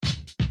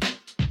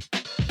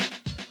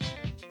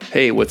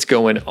Hey, what's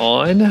going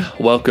on?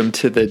 Welcome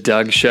to the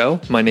Doug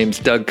Show. My name's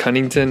Doug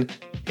Cunnington,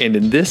 and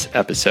in this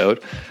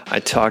episode, I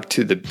talked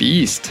to the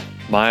beast,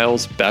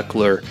 Miles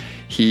Beckler.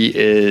 He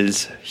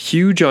is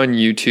huge on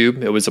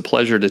YouTube. It was a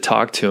pleasure to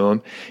talk to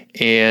him,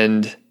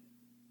 and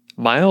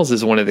Miles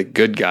is one of the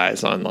good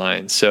guys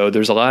online. So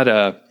there's a lot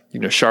of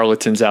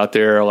charlatans out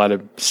there, a lot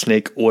of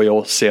snake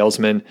oil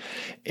salesmen.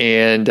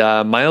 And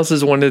Miles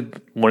is one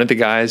of the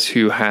guys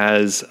who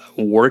has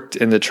worked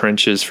in the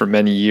trenches for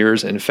many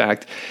years. In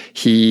fact,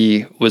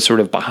 he was sort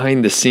of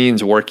behind the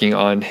scenes working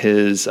on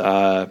his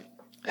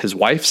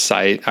wife's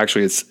site.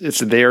 Actually, it's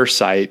their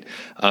site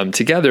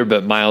together,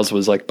 but Miles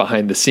was like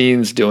behind the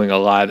scenes doing a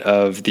lot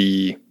of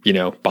the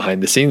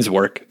behind the scenes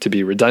work, to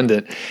be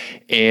redundant.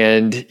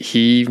 And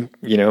he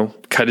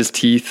cut his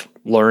teeth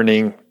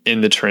learning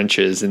in the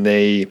trenches, and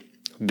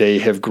they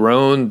have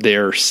grown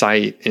their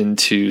site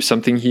into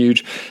something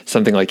huge,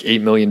 something like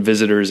 8 million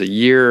visitors a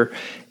year.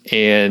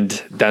 And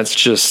that's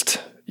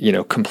just,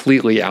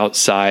 completely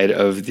outside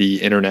of the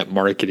internet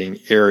marketing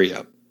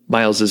area.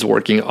 Miles is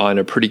working on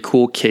a pretty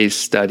cool case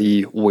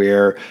study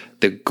where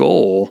the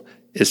goal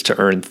is to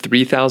earn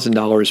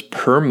 $3,000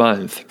 per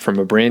month from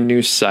a brand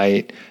new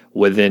site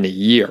within a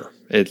year.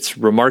 It's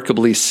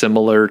remarkably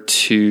similar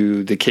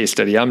to the case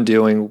study I'm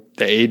doing,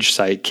 the Age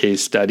Site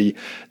case study.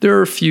 There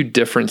are a few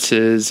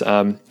differences.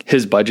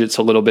 His budget's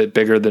a little bit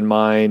bigger than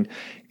mine,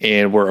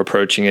 and we're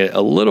approaching it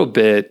a little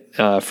bit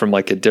from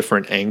like a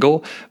different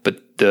angle.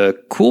 But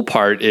the cool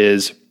part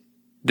is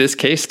this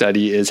case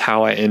study is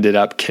how I ended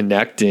up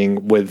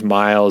connecting with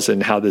Miles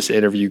and how this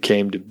interview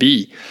came to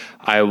be.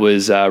 I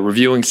was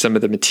reviewing some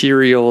of the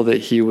material that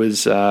he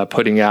was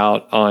putting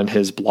out on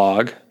his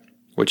blog,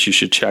 which you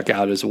should check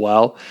out as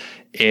well.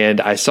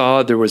 And I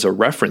saw there was a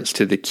reference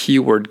to the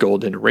keyword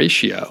golden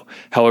ratio.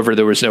 However,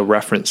 there was no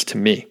reference to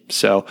me.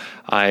 So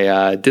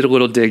I did a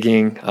little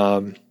digging,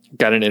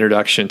 got an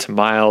introduction to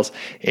Miles,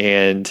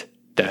 and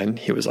then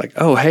he was like,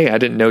 "Oh, hey, I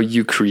didn't know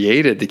you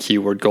created the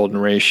keyword golden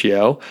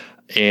ratio."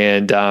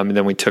 And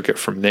then we took it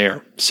from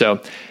there.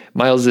 So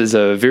Miles is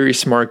a very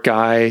smart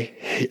guy.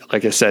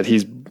 Like I said,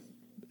 he's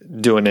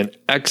doing an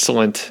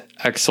excellent,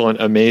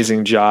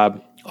 amazing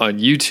job on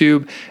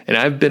YouTube, and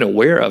I've been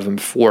aware of him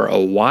for a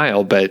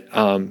while, but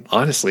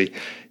honestly,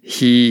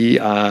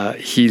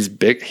 he's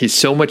big. He's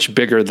so much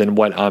bigger than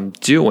what I'm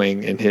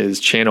doing, and his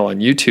channel on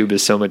YouTube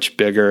is so much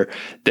bigger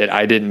that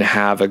I didn't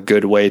have a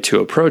good way to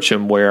approach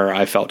him where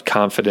I felt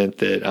confident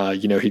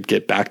that he'd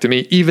get back to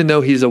me, even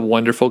though he's a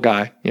wonderful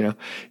guy.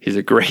 He's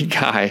a great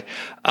guy,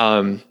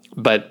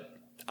 but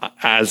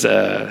as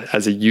a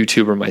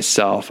YouTuber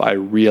myself, I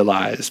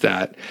realized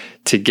that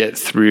to get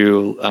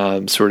through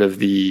sort of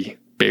the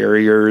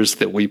barriers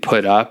that we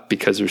put up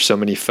because there's so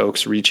many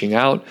folks reaching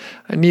out,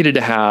 I needed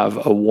to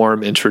have a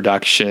warm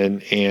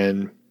introduction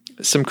and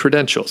some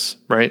credentials,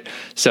 right?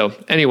 So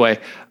anyway,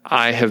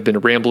 I have been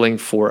rambling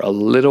for a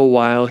little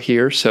while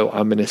here, so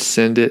I'm going to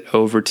send it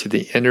over to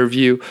the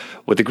interview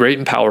with the great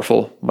and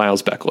powerful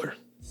Miles Beckler.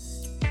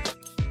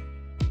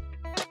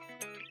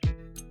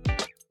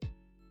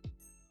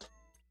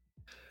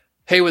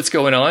 Hey, what's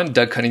going on?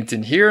 Doug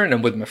Cunnington here, and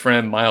I'm with my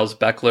friend Miles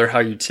Beckler. How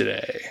are you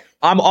today?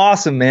 I'm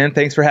awesome, man.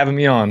 Thanks for having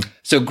me on.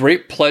 So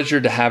great pleasure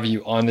to have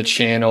you on the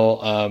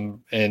channel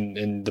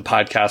and the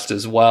podcast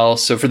as well.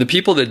 So for the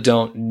people that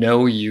don't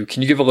know you,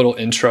 can you give a little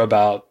intro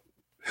about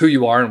who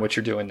you are and what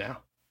you're doing now?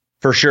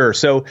 For sure.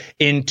 So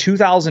in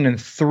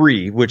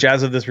 2003, which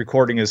as of this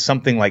recording is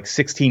something like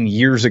 16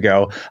 years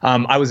ago,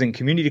 I was in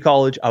community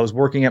college. I was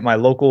working at my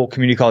local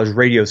community college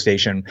radio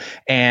station,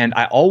 and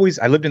I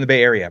lived in the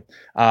Bay Area.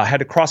 Had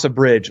to cross a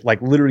bridge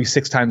like literally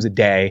 6 times a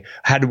day.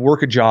 Had to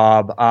work a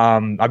job.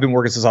 I've been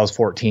working since I was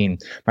 14.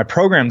 My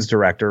programs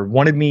director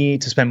wanted me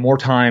to spend more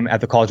time at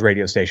the college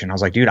radio station. I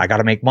was like, dude, I got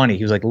to make money.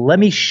 He was like, let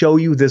me show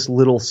you this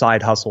little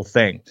side hustle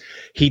thing.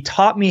 He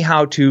taught me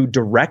how to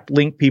direct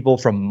link people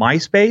from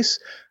MySpace,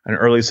 an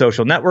early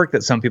social network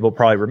that some people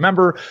probably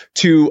remember,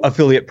 to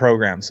affiliate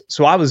programs.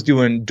 So I was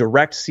doing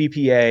direct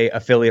CPA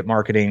affiliate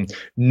marketing,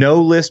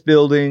 no list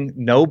building,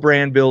 no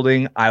brand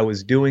building. I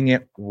was doing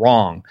it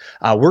wrong.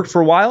 Worked for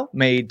a while,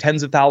 made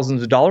tens of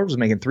thousands of dollars, was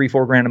making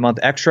 $3-4 grand a month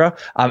extra.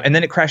 And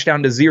then it crashed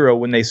down to zero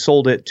when they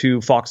sold it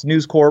to Fox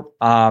News Corp.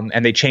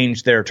 And they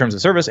changed their terms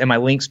of service, and my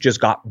links just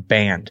got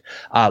banned.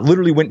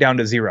 Literally went down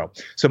to zero.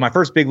 So my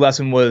first big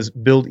lesson was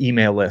build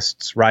email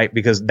lists, right?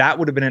 Because that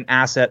would have been an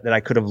asset that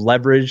I could have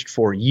leveraged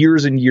for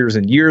years and years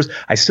and years.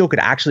 I still could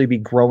actually be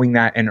growing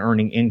that and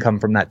earning income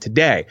from that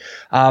today.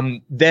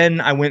 Then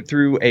I went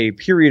through a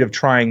period of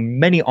trying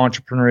many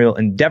entrepreneurial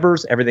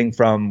endeavors, everything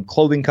from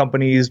clothing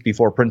companies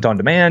before print on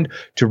demand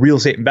to real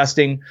estate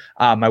investing.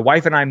 My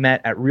wife and I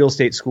met at real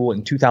estate school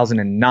in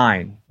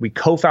 2009. We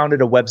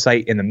co-founded a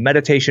website in the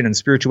meditation and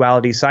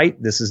spirituality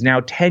site. This is now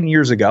 10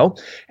 years ago.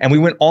 And we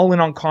went all in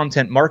on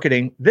content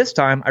marketing. This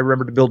time I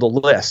remember to build a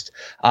list.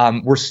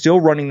 We're still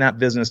running that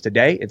business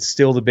today. It's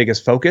still the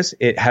biggest focus.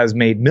 It has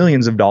made made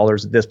millions of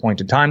dollars at this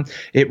point in time.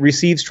 It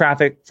receives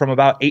traffic from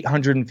about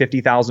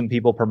 850,000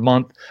 people per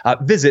month,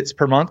 visits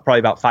per month, probably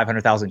about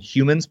 500,000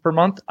 humans per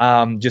month,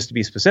 just to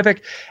be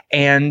specific.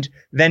 And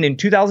then in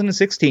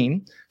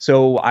 2016,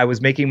 so I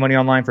was making money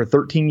online for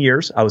 13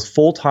 years. I was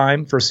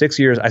full-time for 6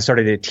 years. I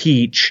started to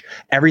teach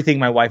everything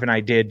my wife and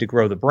I did to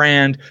grow the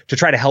brand, to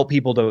try to help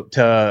people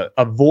to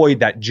avoid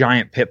that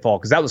giant pitfall,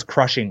 because that was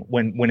crushing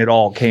when it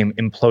all came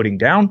imploding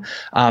down.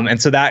 And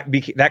so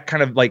that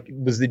kind of like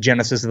was the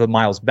genesis of the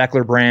Miles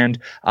Beckler brand.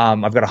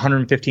 I've got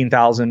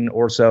 115,000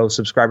 or so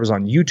subscribers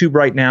on YouTube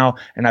right now,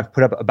 and I've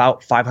put up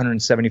about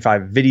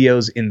 575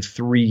 videos in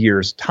 3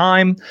 years'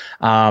 time.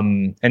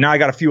 And now I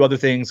got a few other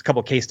things, a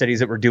couple of case studies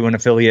that we're doing,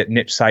 affiliate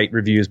niche site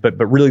reviews, but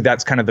really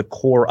that's kind of the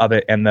core of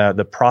it and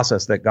the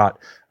process that got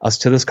us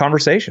to this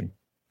conversation.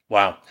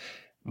 Wow.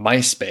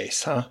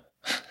 MySpace, huh?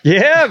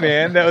 Yeah,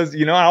 man. That was,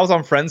 I was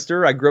on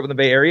Friendster. I grew up in the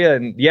Bay Area,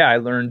 and yeah, I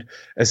learned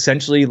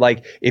essentially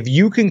like if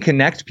you can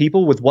connect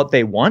people with what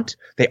they want,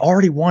 they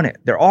already want it.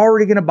 They're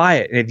already going to buy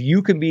it. And if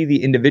you can be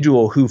the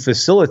individual who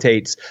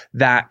facilitates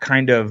that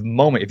kind of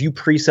moment, if you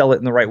pre-sell it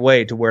in the right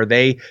way to where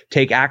they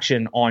take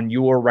action on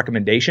your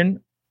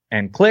recommendation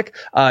and click,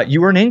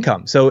 you earn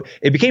income. So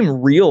it became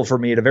real for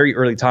me at a very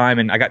early time.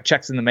 And I got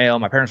checks in the mail.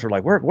 My parents were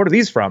like, what are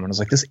these from? And I was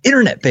like, this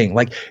internet thing,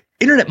 like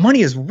internet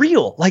money is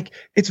real. Like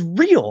it's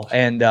real.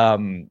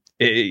 And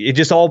it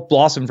just all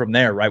blossomed from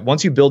there, right?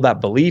 Once you build that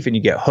belief and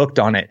you get hooked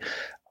on it,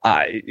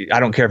 I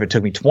don't care if it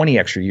took me 20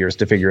 extra years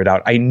to figure it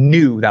out. I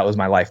knew that was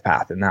my life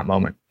path in that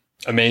moment.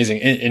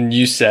 Amazing. And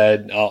you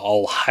said,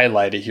 I'll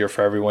highlight it here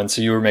for everyone.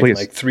 So you were making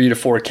like 3 to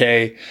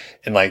 4K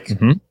in like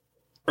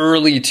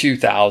early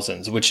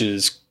 2000s, which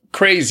is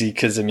crazy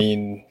because I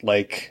mean,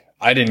 like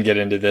I didn't get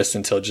into this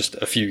until just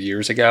a few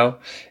years ago,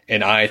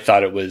 and I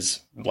thought it was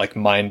like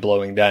mind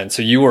blowing then.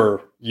 So you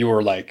were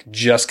like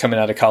just coming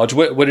out of college.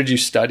 What did you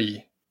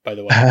study, by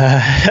the way?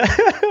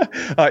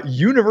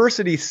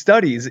 University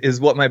studies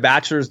is what my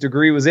bachelor's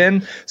degree was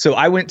in. So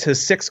I went to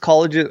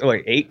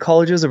 8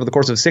 colleges over the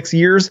course of 6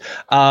 years.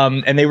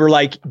 And they were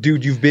like,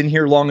 dude, you've been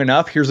here long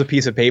enough. Here's a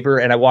piece of paper.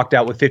 And I walked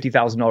out with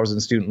 $50,000 in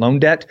student loan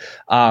debt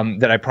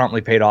that I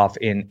promptly paid off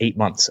in 8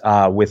 months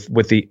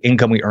with the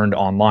income we earned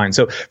online.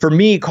 So for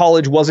me,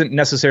 college wasn't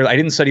necessarily, I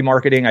didn't study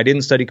marketing. I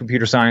didn't study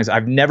computer science.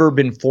 I've never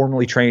been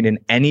formally trained in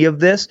any of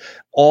this,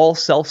 all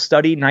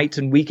self-study nights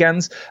and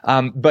weekends.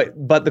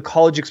 But the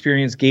college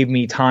experience gave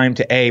me time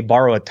to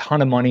borrow a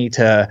ton of money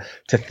to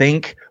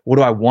think, what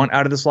do I want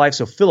out of this life?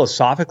 So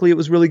philosophically, it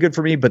was really good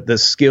for me, but the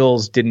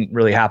skills didn't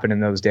really happen in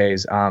those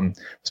days. I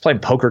was playing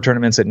poker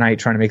tournaments at night,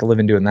 trying to make a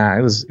living doing that.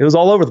 It was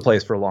all over the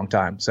place for a long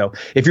time. So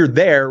if you're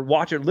there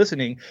watching,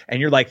 listening,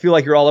 and you're like, feel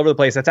like you're all over the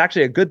place, that's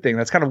actually a good thing.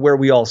 That's kind of where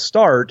we all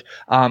start.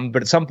 But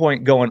at some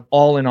point going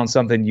all in on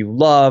something you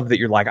love that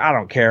you're like, I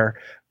don't care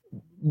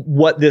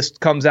what this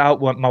comes out.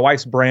 What my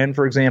wife's brand,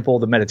 for example,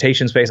 the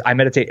meditation space, I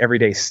meditate every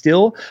day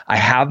still. I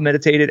have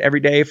meditated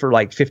every day for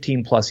like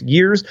 15 plus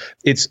years.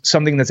 It's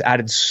something that's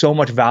added so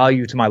much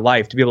value to my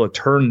life to be able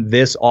to turn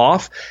this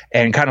off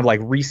and kind of like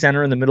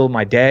recenter in the middle of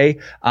my day,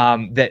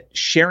 that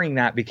sharing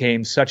that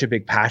became such a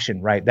big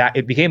passion, right? That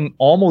it became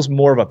almost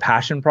more of a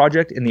passion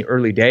project in the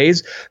early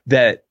days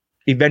that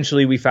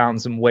eventually we found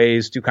some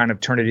ways to kind of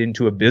turn it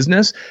into a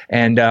business.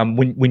 And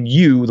when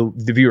you,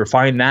 the viewer,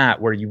 find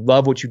that where you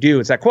love what you do,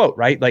 it's that quote,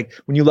 right? Like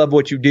when you love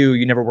what you do,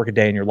 you never work a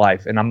day in your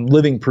life. And I'm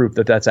living proof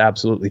that that's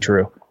absolutely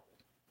true.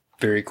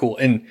 Very cool.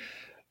 And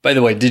by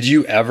the way, did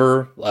you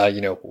ever,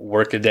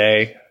 work a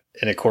day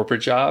in a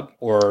corporate job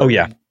or? Oh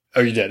yeah.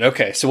 Oh, you did.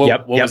 Okay. So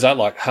what was that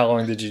like? How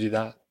long did you do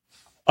that?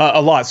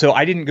 A lot. So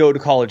I didn't go to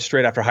college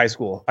straight after high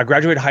school. I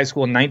graduated high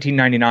school in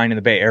 1999 in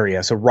the Bay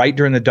Area. So right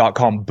during the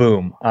dot-com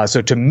boom.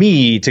 So to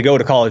me, to go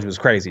to college was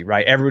crazy,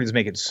 right? Everybody's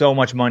making so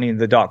much money in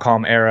the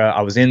dot-com era.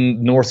 I was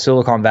in North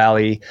Silicon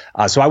Valley.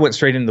 So I went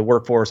straight into the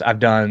workforce. I've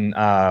done,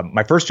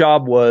 my first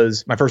job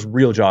was my first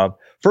real job.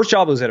 First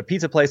job was at a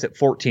pizza place at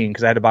 14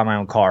 because I had to buy my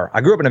own car.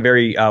 I grew up in a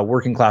very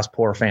working class,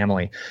 poor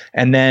family.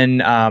 And then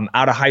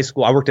out of high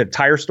school, I worked at a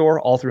tire store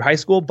all through high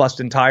school,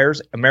 busting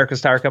tires, America's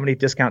Tire Company,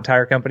 Discount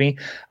Tire Company.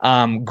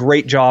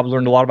 Great job,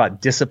 learned a lot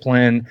about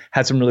discipline,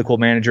 had some really cool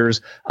managers.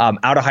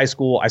 Out of high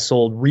school, I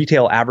sold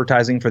retail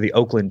advertising for the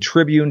Oakland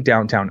Tribune,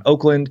 downtown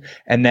Oakland,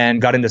 and then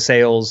got into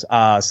sales,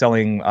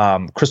 selling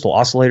crystal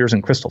oscillators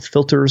and crystal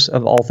filters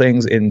of all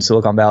things in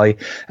Silicon Valley.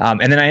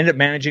 And then I ended up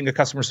managing a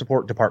customer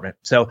support department.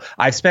 So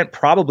I've spent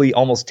probably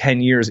almost 10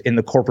 years in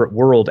the corporate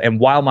world. And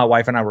while my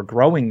wife and I were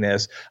growing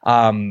this,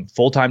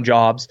 full-time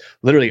jobs,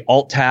 literally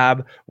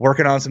alt-tab,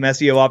 working on some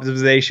SEO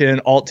optimization,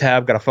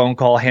 alt-tab, got a phone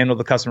call, handled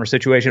the customer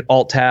situation,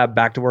 alt-tab,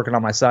 back to working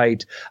on my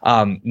site,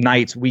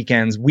 nights,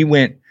 weekends. We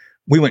went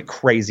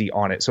crazy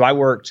on it. So I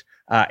worked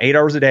 8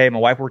 hours a day. My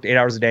wife worked 8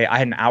 hours a day. I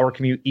had an hour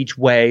commute each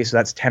way. So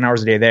that's 10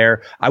 hours a day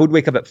there. I would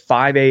wake up at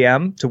 5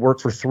 a.m. to work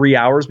for 3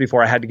 hours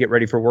before I had to get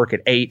ready for work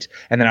at 8.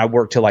 And then I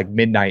worked till like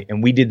midnight.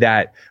 And we did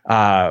that.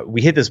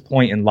 We hit this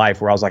point in life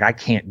where I was like, I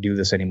can't do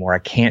this anymore. I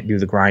can't do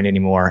the grind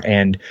anymore.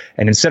 And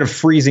instead of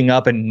freezing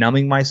up and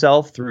numbing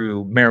myself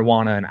through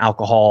marijuana and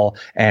alcohol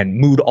and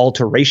mood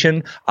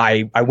alteration,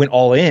 I went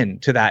all in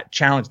to that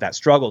challenge, that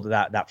struggle, to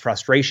that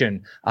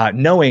frustration,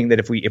 knowing that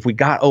if we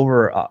got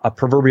over a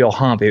proverbial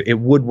hump, it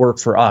would work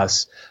for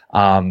us.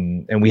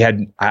 And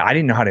I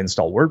didn't know how to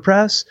install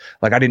WordPress.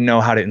 Like I didn't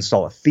know how to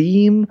install a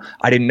theme.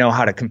 I didn't know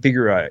how to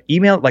configure an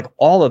email, like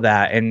all of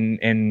that.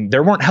 And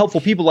there weren't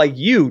helpful people like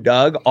you,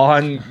 Doug,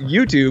 on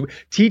YouTube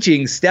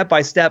teaching step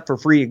by step for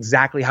free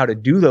exactly how to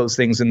do those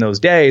things in those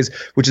days,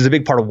 which is a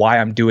big part of why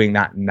I'm doing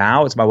that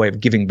now. It's my way of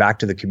giving back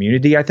to the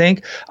community, I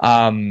think.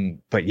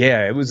 But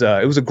yeah, it was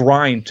a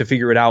grind to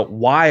figure it out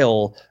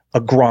while a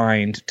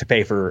grind to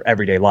pay for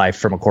everyday life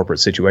from a corporate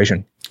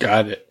situation.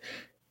 Got it.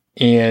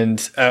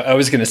 And I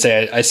was going to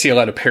say, I see a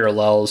lot of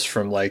parallels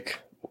from like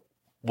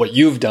what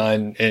you've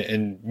done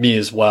and me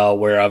as well,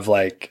 where I've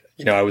like,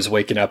 I was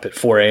waking up at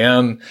 4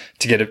 a.m.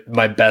 to get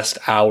my best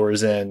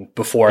hours in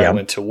before I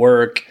went to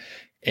work.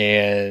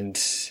 And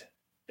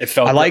it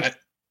felt I'm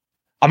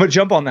going to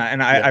jump on that.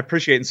 And I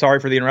appreciate it. And sorry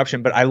for the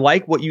interruption, but I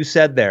like what you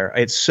said there.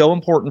 It's so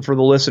important for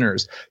the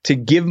listeners to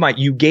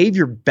you gave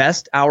your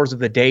best hours of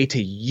the day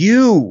to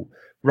you.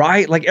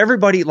 Right? Like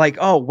everybody like,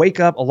 oh, wake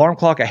up, alarm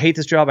clock. I hate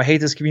this job. I hate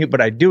this commute,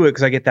 but I do it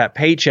because I get that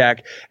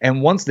paycheck.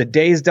 And once the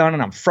day is done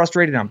and I'm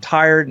frustrated and I'm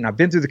tired and I've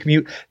been through the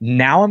commute,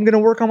 now I'm going to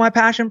work on my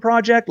passion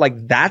project.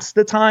 Like that's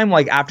the time,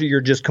 like after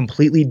you're just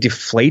completely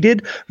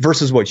deflated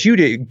versus what you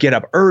did, get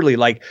up early,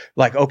 like,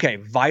 okay,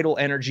 vital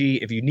energy.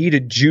 If you need to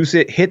juice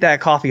it, hit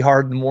that coffee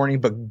hard in the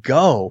morning, but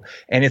go.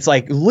 And it's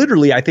like,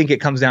 literally, I think it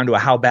comes down to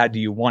how bad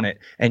do you want it?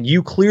 And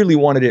you clearly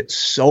wanted it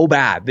so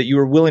bad that you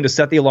were willing to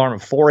set the alarm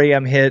at 4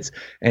 a.m. hits,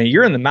 and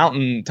you're in the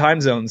mountain time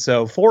zone.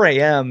 So 4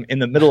 a.m. in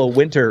the middle of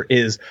winter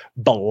is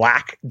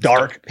black,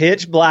 dark,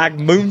 pitch black,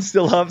 moon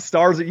still up,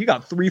 stars. You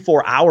got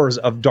 3-4 hours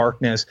of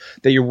darkness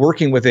that you're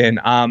working within.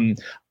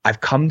 I've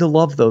come to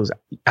love those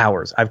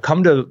hours. I've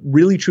come to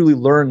really truly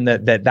learn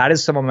that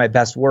is some of my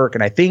best work.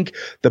 And I think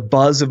the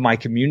buzz of my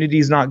community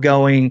is not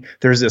going.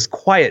 There's this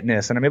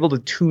quietness, and I'm able to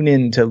tune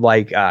into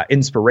like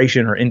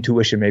inspiration or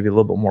intuition maybe a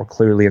little bit more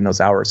clearly in those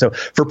hours. So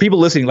for people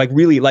listening, like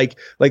really, like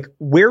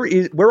where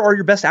are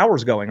your best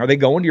hours going? Are they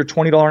going to your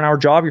 $20 an hour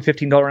job, your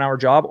 $15 an hour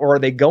job, or are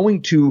they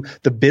going to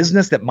the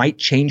business that might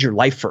change your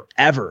life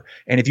forever?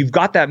 And if you've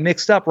got that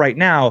mixed up right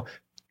now,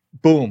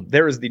 boom,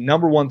 there is the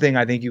number one thing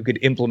I think you could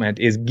implement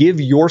is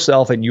give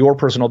yourself and your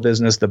personal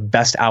business the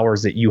best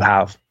hours that you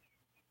have.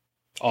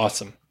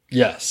 Awesome.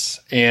 Yes.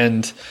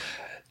 And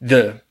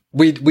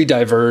we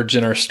diverge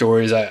in our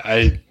stories.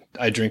 I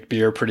drink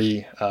beer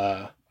pretty,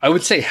 I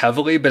would say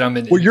heavily, but I'm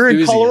an Well, you're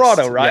enthusiast. In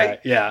Colorado, right?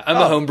 Yeah. I'm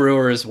a home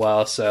brewer as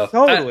well. So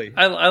totally.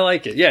 I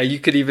like it. Yeah. You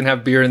could even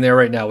have beer in there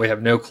right now. We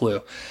have no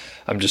clue.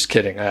 I'm just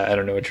kidding. I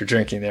don't know what you're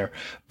drinking there,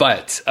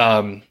 but,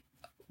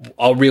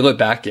 I'll reel it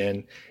back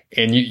in.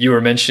 And you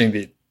were mentioning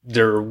that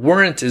there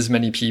weren't as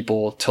many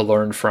people to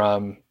learn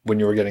from when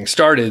you were getting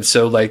started.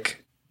 So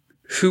like,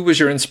 who was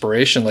your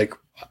inspiration? Like,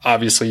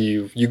 obviously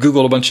you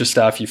Googled a bunch of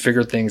stuff, you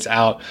figured things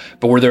out,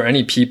 but were there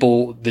any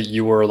people that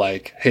you were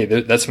like, hey,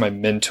 that's my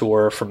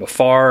mentor from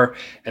afar,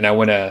 and I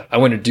want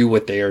to do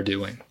what they are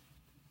doing?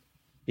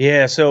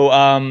 Yeah. So,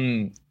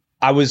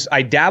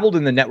 I dabbled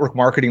in the network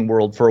marketing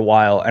world for a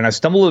while, and I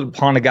stumbled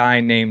upon a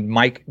guy named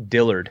Mike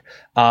Dillard.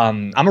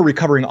 I'm a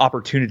recovering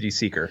opportunity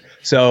seeker.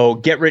 So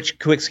get rich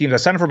quick schemes. I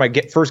signed up for my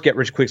first get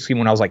rich quick scheme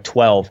when I was like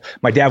 12.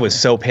 My dad was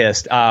so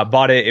pissed.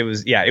 Bought it. It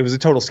was a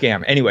total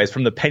scam. Anyways,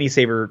 from the penny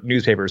saver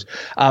newspapers.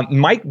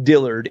 Mike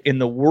Dillard in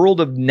the world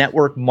of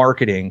network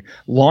marketing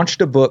launched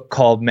a book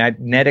called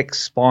Magnetic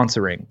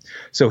Sponsoring.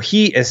 So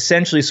he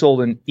essentially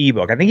sold an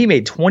ebook. I think he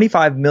made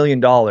 $25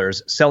 million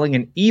selling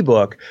an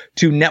ebook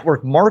to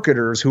network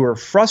marketers who are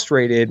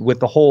frustrated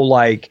with the whole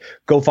like,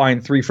 go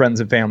find 3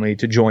 friends and family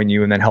to join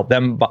you and then help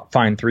them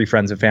find 3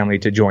 friends and family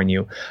to join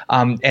you.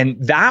 And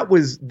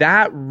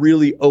that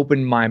really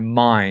opened my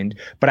mind.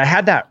 But I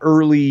had that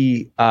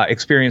early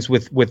experience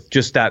with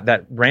just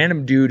that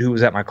random dude who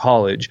was at my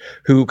college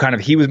who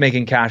he was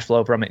making cash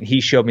flow from it, and he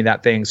showed me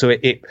that thing. So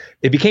it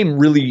became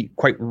really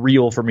quite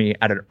real for me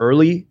at an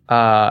early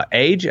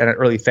age, at an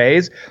early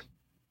phase.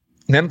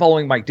 Then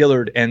following Mike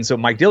Dillard. And so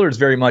Mike Dillard's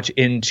very much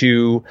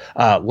into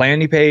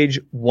landing page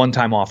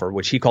one-time offer,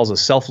 which he calls a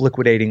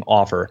self-liquidating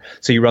offer.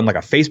 So you run like a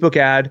Facebook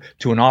ad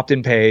to an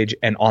opt-in page,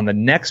 and on the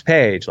next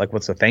page, like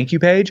what's the thank you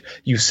page,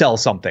 you sell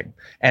something.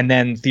 And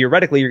then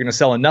theoretically, you're going to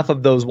sell enough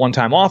of those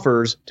one-time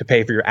offers to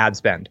pay for your ad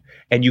spend.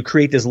 And you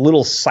create this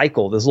little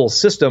cycle, this little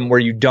system where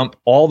you dump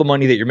all the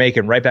money that you're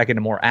making right back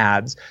into more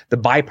ads. The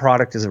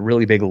byproduct is a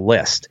really big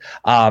list.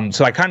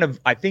 So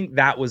I think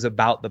that was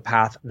about the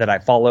path that I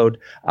followed.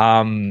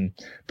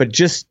 But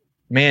just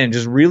man,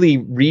 just really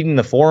reading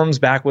the forums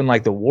back when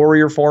like the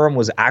Warrior Forum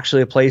was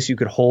actually a place you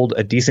could hold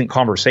a decent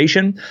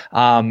conversation,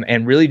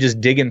 and really just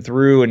digging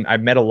through. And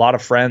I've met a lot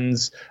of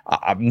friends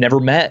I've never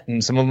met,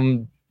 and some of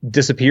them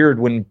disappeared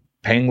when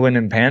Penguin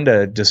and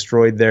Panda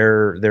destroyed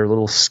their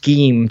little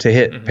scheme to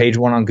hit page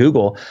one on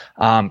Google.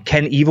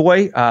 Ken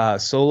Evoy,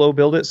 Solo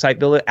Build It, Site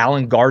Build It,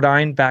 Alan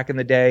Gardine back in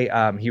the day,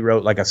 he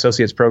wrote like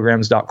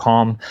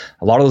associatesprograms.com.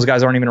 A lot of those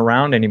guys aren't even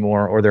around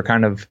anymore, or they're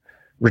kind of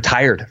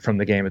retired from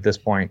the game at this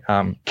point.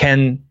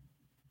 Ken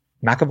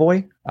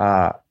McAvoy,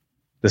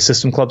 the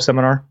System Club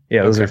seminar.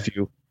 Yeah, those are a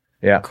few.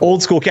 Yeah, cool.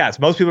 Old school cats.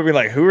 Most people be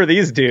like, who are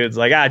these dudes?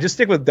 Like, just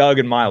stick with Doug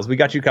and Miles. We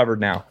got you covered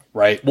now.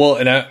 Right. Well,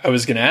 and I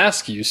was going to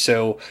ask you,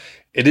 so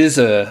it is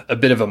a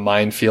bit of a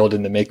minefield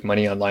in the Make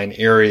Money Online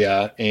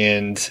area.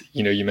 And,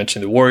 you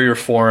mentioned the Warrior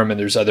Forum, and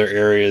there's other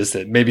areas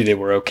that maybe they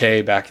were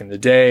okay back in the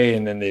day,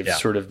 and then they've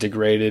sort of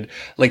degraded.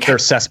 Like, they're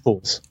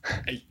cesspools.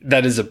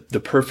 That is the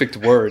perfect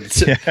word.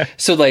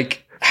 So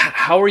like,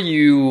 how are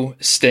you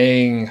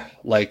staying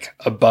like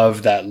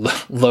above that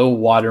low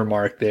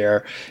watermark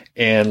there?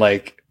 And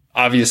like,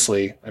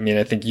 obviously, I mean,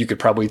 I think you could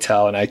probably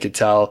tell, and I could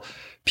tell,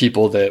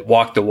 people that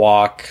walk the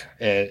walk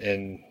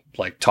and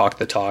like talk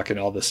the talk and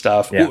all this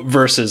stuff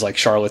versus like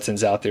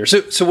charlatans out there.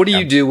 So what are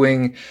you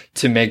doing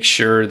to make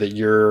sure that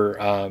you're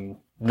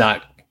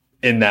not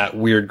in that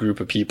weird group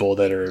of people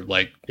that are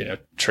like,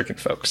 tricking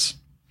folks?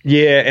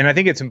 Yeah. And I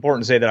think it's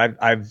important to say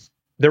that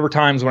there were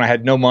times when I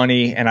had no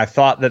money, and I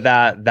thought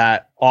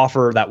that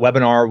offer, that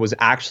webinar, was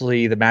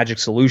actually the magic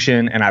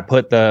solution. And I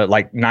put the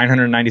like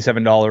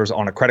 $997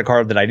 on a credit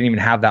card that I didn't even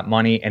have that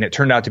money. And it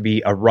turned out to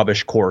be a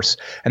rubbish course.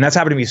 And that's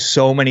happened to me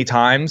so many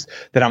times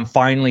that I'm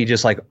finally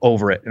just like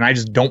over it. And I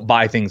just don't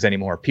buy things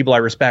anymore. People I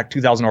respect,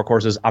 $2,000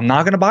 courses, I'm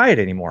not going to buy it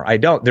anymore. I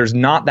don't. There's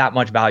not that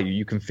much value.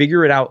 You can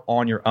figure it out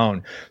on your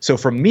own. So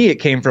for me, it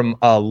came from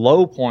a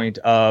low point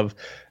of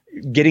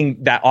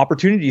getting that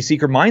opportunity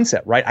seeker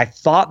mindset, right? I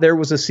thought there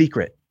was a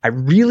secret. I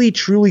really,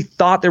 truly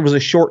thought there was a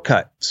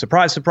shortcut.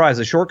 Surprise, surprise.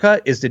 The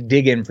shortcut is to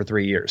dig in for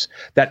 3 years.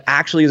 That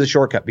actually is a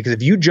shortcut, because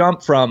if you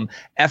jump from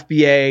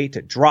FBA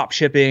to drop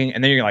shipping,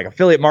 and then you're like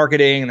affiliate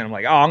marketing, and then I'm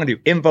like, I'm going to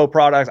do info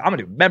products, I'm going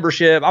to do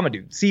membership, I'm going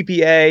to do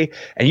CPA,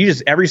 and you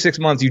just every 6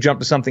 months you jump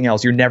to something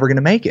else, you're never going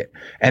to make it.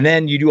 And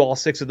then you do all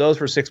 6 of those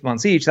for 6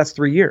 months each. That's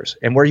 3 years.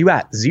 And where are you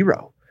at?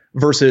 0.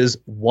 Versus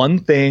one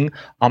thing.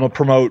 I'm going to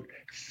promote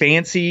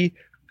fancy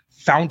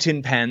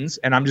fountain pens,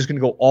 and I'm just going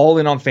to go all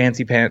in on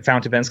fountain pens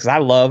because I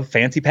love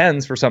fancy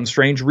pens for some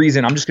strange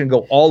reason. I'm just going to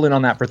go all in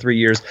on that for 3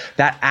 years.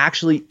 That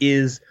actually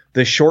is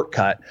the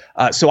shortcut.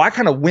 So I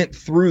kind of went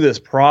through this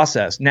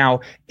process. Now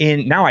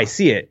I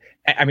see it.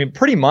 I mean,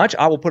 pretty much,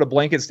 I will put a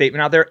blanket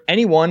statement out there.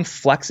 Anyone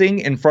flexing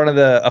in front of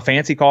a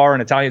fancy car, an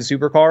Italian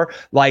supercar,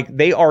 like,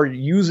 they are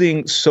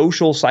using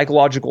social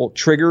psychological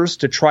triggers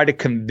to try to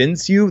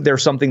convince you they're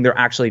something they're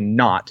actually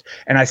not.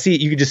 And I see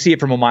it, you can just see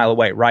it from a mile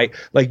away, right?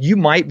 Like, you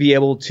might be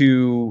able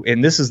to,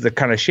 and this is the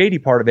kind of shady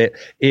part of it,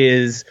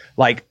 is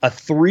like a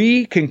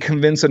 3 can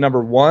convince a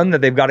number 1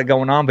 that they've got it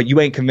going on, but you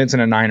ain't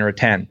convincing a 9 or a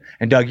 10.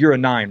 And Doug, you're a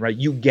 9, right?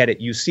 You get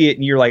it. You see it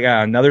and you're like,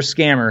 another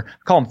scammer. I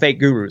call them fake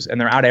gurus, and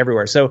they're out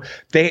everywhere. So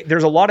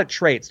there's a lot of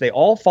traits. They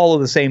all follow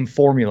the same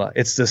formula.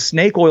 It's the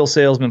snake oil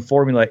salesman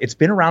formula. It's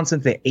been around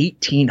since the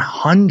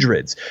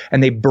 1800s,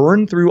 and they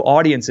burn through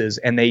audiences,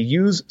 and they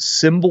use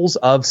symbols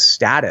of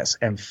status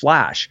and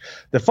flash.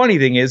 The funny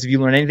thing is, if you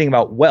learn anything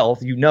about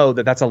wealth, you know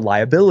that that's a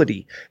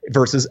liability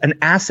versus an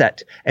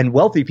asset, and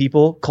wealthy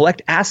people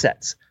collect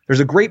assets. There's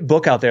a great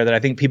book out there that I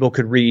think people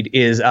could read,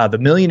 is The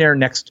Millionaire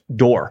Next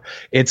Door.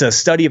 It's a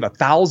study of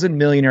 1,000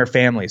 millionaire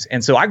families.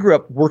 And so I grew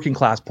up working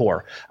class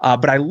poor,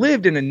 but I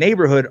lived in a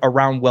neighborhood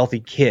around wealthy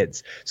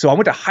kids. So I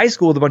went to high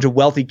school with a bunch of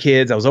wealthy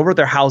kids. I was over at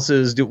their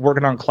houses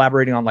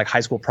collaborating on like high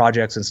school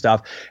projects and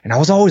stuff. And I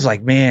was always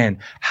like, man,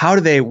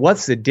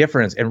 what's the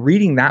difference? And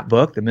reading that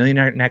book, The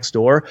Millionaire Next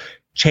Door,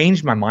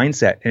 changed my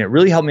mindset. And it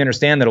really helped me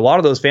understand that a lot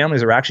of those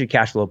families are actually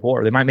cash flow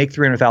poor. They might make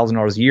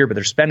 $300,000 a year, but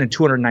they're spending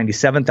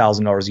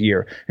 $297,000 a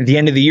year. At the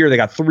end of the year, they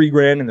got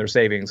 $3,000 in their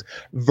savings,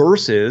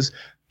 versus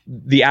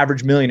the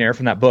average millionaire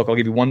from that book. I'll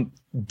give you one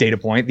data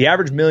point. The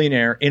average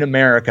millionaire in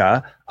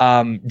America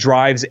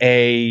drives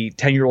a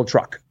 10-year-old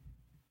truck.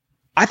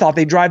 I thought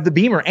they drive the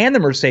Beamer and the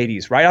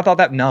Mercedes, right? I thought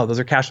that, no, those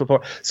are cash flow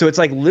poor. So it's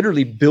like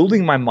literally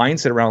building my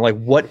mindset around like,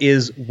 what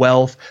is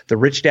wealth, the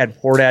rich dad,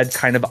 poor dad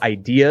kind of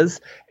ideas,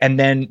 and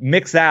then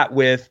mix that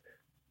with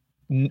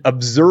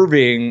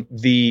observing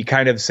the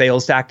kind of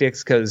sales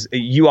tactics, because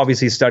you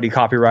obviously study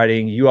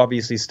copywriting, you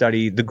obviously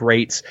study the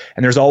greats,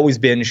 and there's always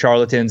been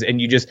charlatans, and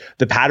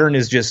the pattern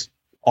is just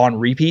on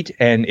repeat,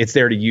 and it's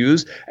there to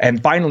use.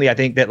 And finally, I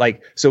think that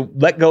so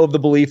let go of the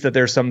belief that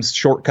there's some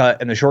shortcut,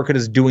 and the shortcut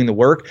is doing the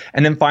work,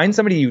 and then find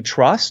somebody you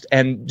trust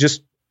and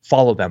just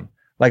follow them.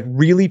 Like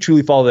really,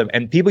 truly follow them.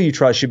 And people you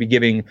trust should be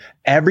giving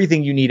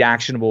everything you need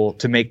actionable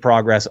to make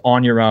progress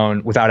on your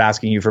own without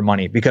asking you for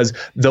money, because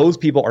those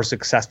people are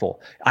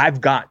successful.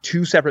 I've got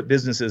 2 separate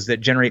businesses that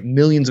generate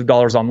millions of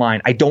dollars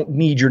online. I don't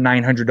need your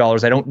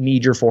 $900. I don't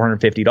need your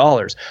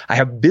 $450. I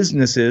have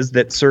businesses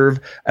that serve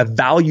a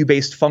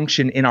value-based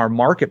function in our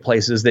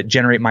marketplaces that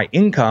generate my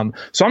income.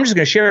 So I'm just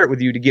going to share it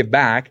with you to give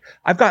back.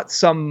 I've got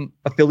some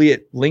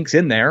affiliate links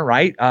in there,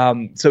 right?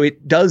 So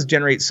it does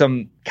generate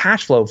some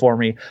cash flow for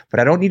me, but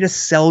I don't need to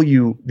sell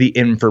you the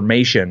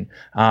information.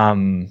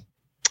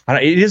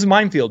 It is a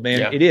minefield, man.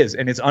 Yeah. It is.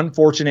 And it's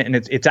unfortunate. And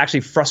it's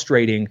actually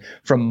frustrating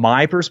from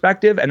my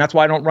perspective. And that's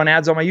why I don't run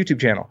ads on my YouTube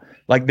channel.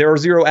 Like there are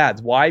 0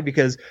 ads. Why?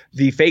 Because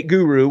the fake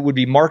guru would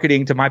be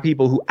marketing to my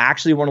people who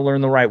actually want to learn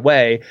the right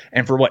way.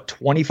 And for what,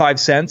 25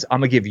 cents,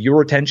 I'm going to give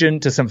your attention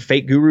to some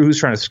fake guru who's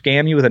trying to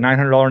scam you with a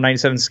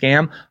 $900.97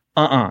 scam.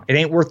 It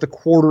ain't worth the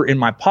quarter in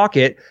my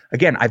pocket.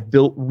 Again, I've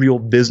built real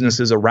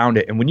businesses around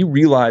it. And when you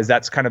realize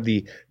that's kind of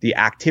the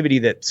activity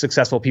that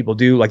successful people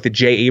do, like the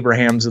Jay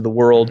Abrahams of the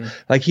world,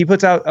 like he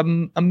puts out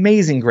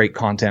amazing, great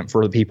content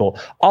for the people.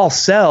 I'll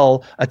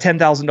sell a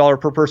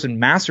 $10,000 per person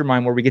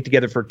mastermind where we get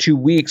together for 2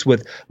 weeks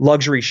with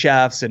luxury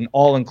chefs and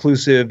all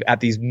inclusive at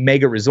these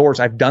mega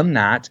resorts. I've done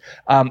that.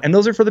 And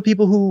those are for the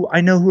people who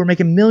I know who are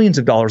making millions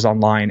of dollars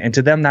online. And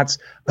to them, that's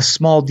a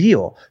small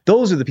deal.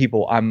 Those are the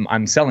people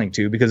I'm selling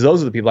to, because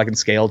those are the people I can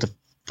scale to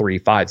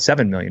 $3, $5,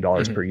 $7 million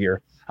per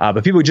year.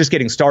 But people just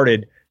getting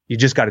started, you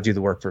just got to do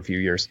the work for a few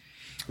years.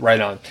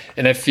 Right on.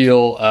 And I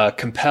feel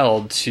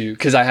compelled to,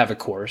 because I have a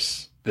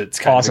course that's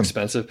kind of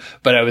expensive,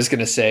 but I was going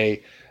to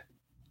say,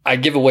 I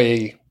give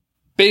away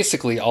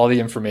basically all the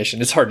information.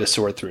 It's hard to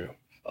sort through.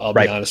 I'll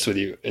be honest with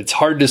you. It's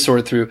hard to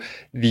sort through.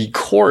 The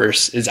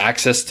course is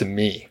access to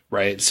me,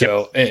 right?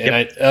 So,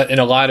 I, in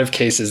a lot of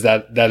cases,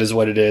 that is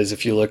what it is.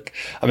 If you look,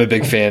 I'm a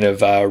big fan of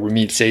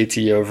Ramit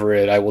Sethi over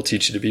at I Will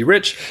Teach You to Be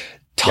Rich.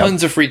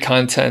 Tons of free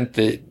content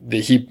that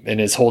he and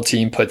his whole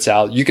team puts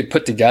out. You could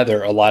put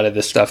together a lot of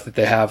the stuff that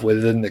they have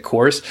within the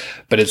course,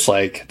 but it's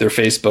like their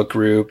Facebook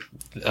group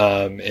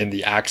and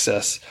the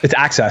access. It's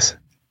access.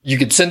 You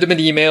could send them an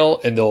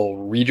email and they'll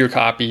read your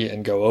copy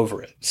and go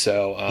over it.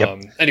 So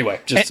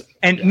anyway, just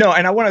no,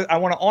 and I want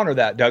to honor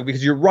that, Doug,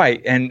 because you're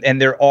right. And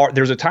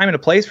there's a time and a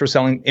place for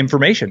selling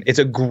information. It's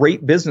a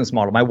great business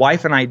model. My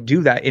wife and I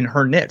do that in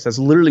her niche. That's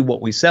literally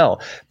what we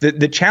sell.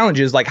 The challenge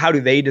is like, how do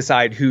they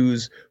decide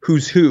who's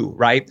who,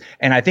 right?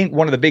 And I think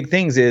one of the big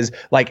things is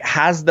like,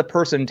 has the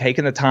person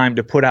taken the time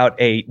to put out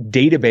a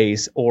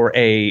database or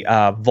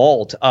a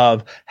vault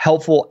of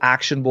helpful,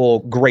 actionable,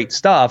 great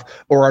stuff,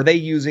 or are they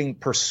using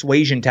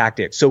persuasion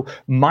tactics? So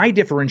my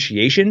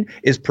differentiation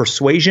is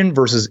persuasion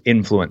versus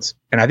influence.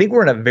 And I think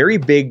we're in a very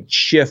big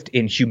shift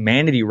in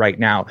humanity right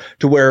now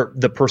to where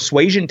the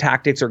persuasion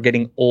tactics are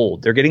getting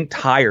old. They're getting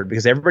tired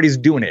because everybody's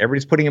doing it.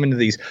 Everybody's putting them into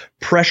these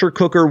pressure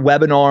cooker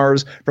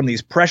webinars from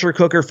these pressure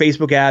cooker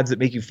Facebook ads that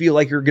make you feel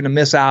like you're going to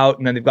miss out.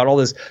 And then they've got all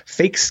this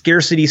fake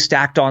scarcity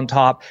stacked on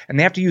top. And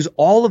they have to use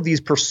all of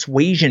these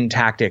persuasion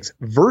tactics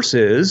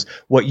versus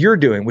what you're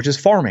doing, which is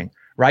farming.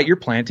 Right? You're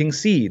planting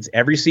seeds.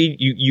 Every seed,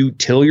 you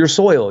till your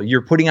soil.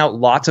 You're putting out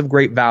lots of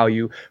great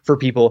value for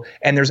people.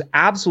 And there's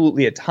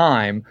absolutely a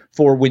time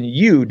for when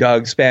you,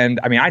 Doug, spend,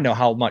 I mean, I know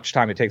how much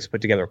time it takes to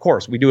put together a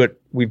course. We do it.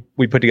 We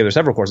put together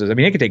several courses. I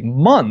mean, it could take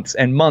months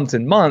and months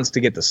and months to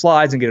get the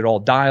slides and get it all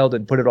dialed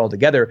and put it all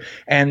together.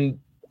 And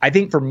I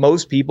think for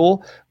most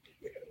people,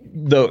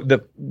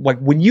 the like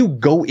when you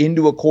go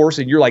into a course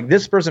and you're like,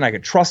 this person, I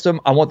can trust them.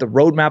 I want the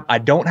roadmap. I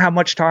don't have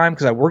much time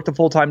because I worked a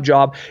full-time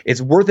job. It's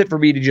worth it for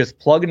me to just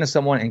plug into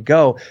someone and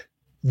go.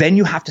 Then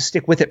you have to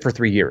stick with it for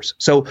 3 years.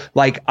 So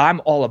like,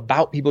 I'm all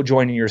about people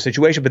joining your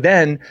situation, but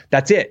then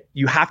that's it.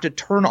 You have to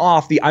turn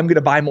off the I'm going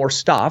to buy more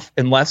stuff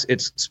unless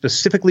it's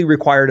specifically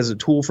required as a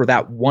tool for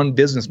that one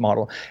business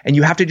model. And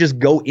you have to just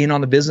go in on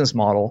the business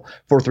model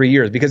for 3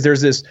 years, because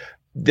there's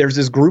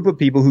this group of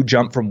people who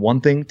jump from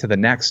one thing to the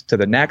next,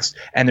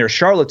 and there's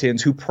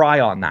charlatans who pry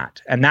on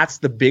that. And that's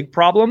the big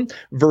problem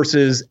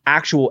versus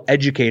actual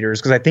educators,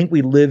 because I think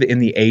we live in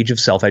the age of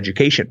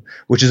self-education,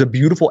 which is a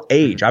beautiful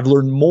age. I've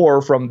learned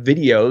more from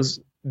videos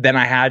than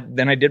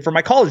I did for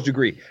my college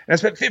degree. And I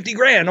spent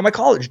 $50,000 on my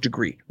college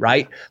degree,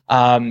 right?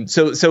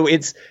 So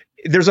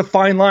there's a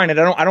fine line, and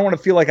I don't want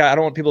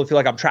people to feel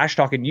like I'm trash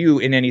talking you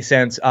in any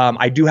sense.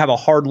 I do have a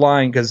hard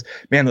line because,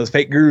 man, those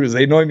fake gurus,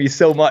 they annoy me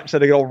so much that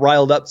they get all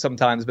riled up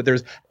sometimes. But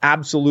there's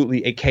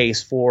absolutely a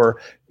case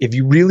for, if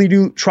you really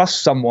do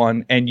trust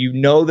someone and you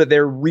know that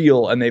they're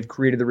real and they've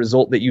created the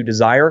result that you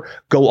desire,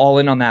 go all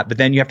in on that. But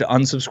then you have to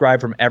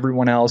unsubscribe from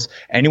everyone else.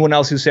 Anyone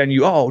else who's sending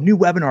you, oh, new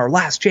webinar,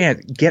 last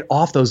chance, get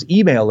off those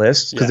email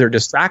lists because they're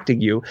distracting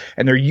you.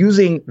 And they're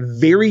using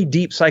very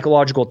deep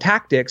psychological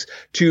tactics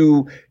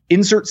to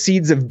insert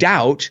seeds of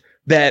doubt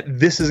that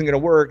this isn't going to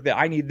work, that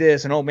I need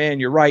this, and oh man,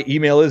 you're right,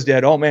 email is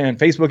dead. Oh man,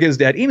 Facebook is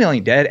dead. Email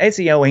ain't dead.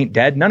 SEO ain't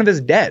dead. None of it's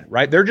dead,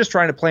 right? They're just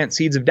trying to plant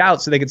seeds of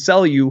doubt so they could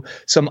sell you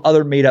some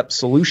other made up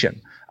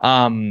solution.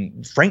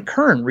 Frank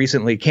Kern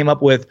recently came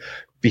up with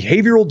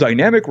behavioral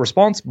dynamic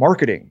response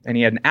marketing. And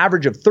he had an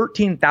average of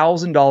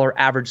 $13,000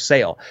 average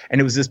sale. And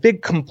it was this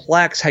big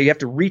complex, how you have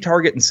to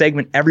retarget and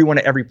segment everyone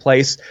at every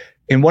place.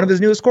 In one of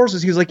his newest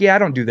courses, he was like, yeah, I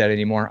don't do that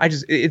anymore.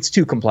 It's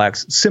too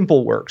complex.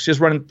 Simple works, just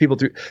running people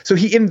through. So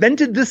he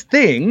invented this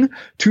thing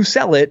to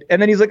sell it.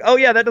 And then he's like, oh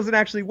yeah, that doesn't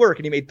actually work.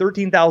 And he made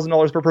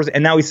 $13,000 per person.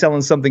 And now he's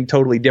selling something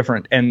totally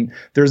different. And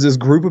there's this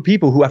group of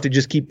people who have to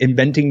just keep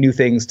inventing new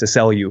things to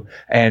sell you.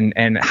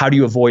 And how do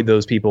you avoid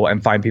those people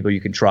and find people you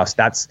can trust?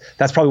 That's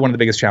probably one of the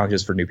biggest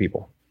challenges for new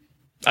people.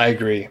 I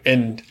agree.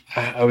 And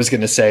I was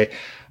going to say,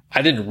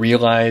 I didn't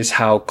realize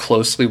how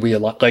closely we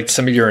like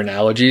some of your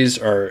analogies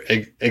are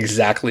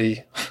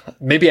exactly,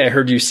 maybe I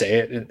heard you say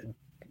it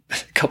a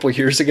couple of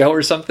years ago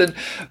or something,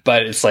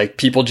 but it's like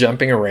people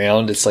jumping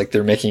around. It's like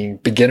they're making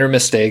beginner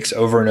mistakes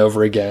over and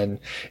over again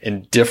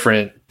in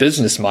different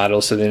business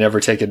models. So they never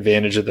take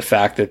advantage of the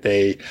fact that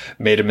they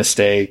made a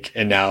mistake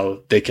and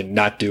now they can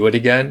not do it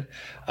again.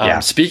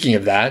 Speaking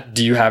of that,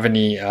 do you have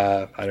any,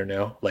 I don't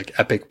know, like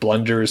epic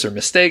blunders or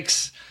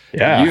mistakes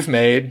that you've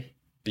made?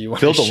 Do you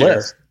want to share?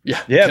 List.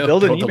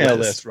 Build an email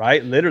list,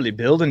 right? Literally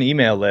build an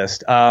email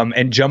list,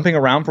 and jumping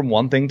around from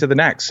one thing to the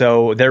next.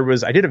 So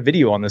I did a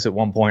video on this at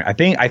one point. I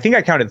think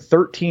I counted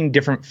 13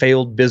 different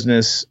failed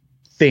business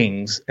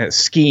things,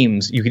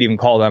 schemes, you could even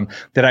call them,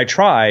 that I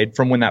tried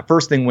from when that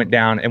first thing went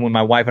down and when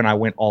my wife and I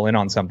went all in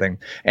on something.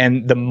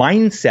 And the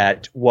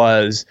mindset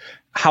was,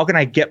 how can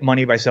I get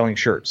money by selling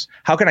shirts?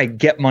 How can I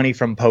get money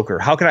from poker?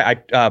 How can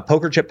I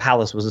Poker Chip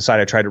Palace was the site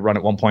I tried to run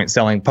at one point,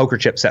 selling poker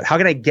chip sets. How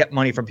can I get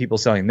money from people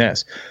selling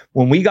this?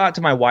 When we got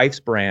to my wife's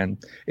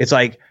brand, it's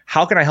like,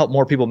 how can I help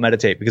more people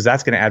meditate? Because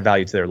that's going to add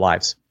value to their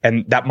lives.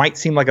 And that might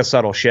seem like a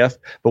subtle shift,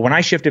 but when I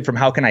shifted from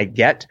how can I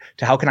get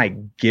to how can I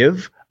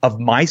give of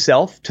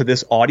myself to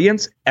this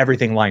audience,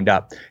 everything lined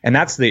up. And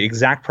that's the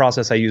exact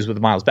process I use with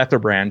the Miles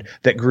Beckler brand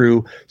that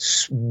grew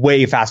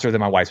way faster than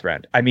my wife's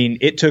brand. I mean,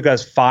 it took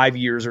us 5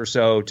 years or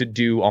so to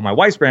do on my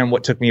wife's brand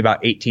what took me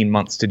about 18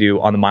 months to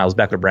do on the Miles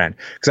Beckler brand.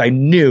 Because I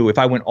knew if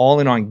I went all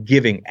in on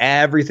giving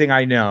everything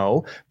I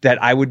know,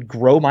 that I would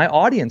grow my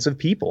audience of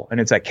people. And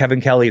it's at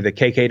Kevin Kelly, the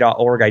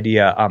KK.org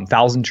idea,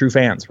 1,000 True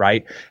Fans,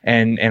 right?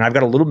 And I've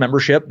got a little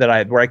membership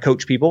where I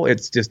coach people.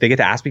 It's just, they get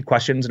to ask me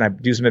questions and I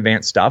do some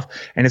advanced stuff.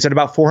 And it's at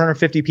about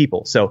 450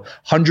 people. So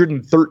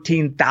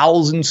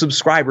 113,000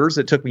 subscribers.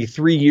 It took me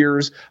 3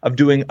 years of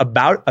doing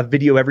about a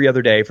video every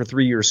other day for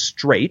 3 years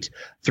straight,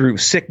 through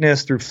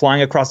sickness, through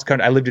flying across the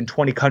country. I lived in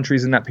 20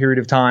 countries in that period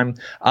of time.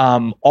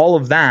 All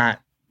of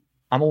that,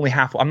 I'm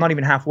not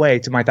even halfway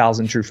to my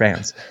 1,000 True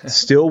Fans.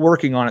 Still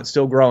working on it,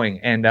 still growing.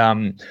 And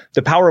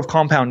the power of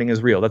compounding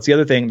is real. That's the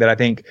other thing that I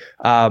think,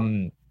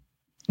 so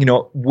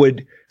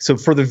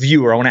for the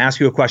viewer, I want to ask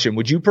you a question.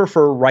 Would you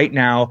prefer right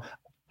now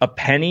a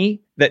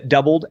penny that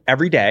doubled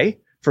every day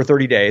for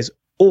 30 days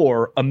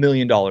or $1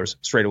 million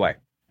straight away?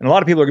 And a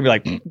lot of people are gonna be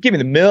like, give me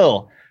the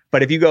mill.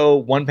 But if you go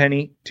 1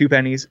 penny, 2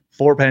 pennies,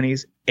 4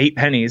 pennies, 8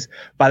 pennies,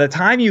 by the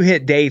time you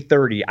hit day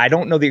 30, I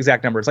don't know the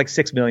exact number. It's like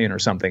 6 million or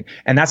something.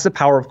 And that's the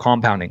power of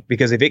compounding,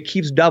 because if it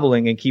keeps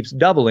doubling and keeps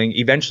doubling,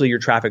 eventually your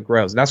traffic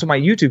grows. And that's what my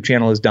YouTube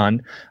channel has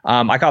done.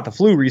 I caught the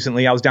flu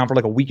recently. I was down for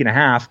like a week and a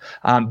half.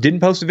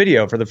 Didn't post a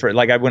video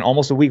I went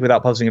almost a week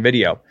without posting a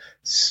video.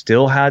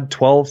 Still had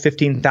 12,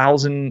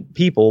 15,000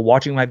 people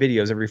watching my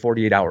videos every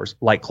 48 hours,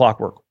 like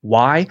clockwork.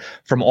 Why?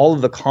 From all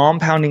of the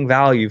compounding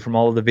value from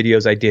all of the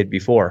videos I did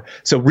before.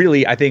 So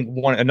really, I think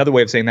another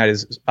way of saying that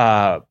is,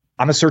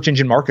 I'm a search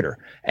engine marketer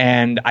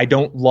and I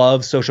don't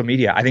love social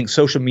media. I think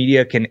social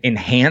media can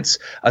enhance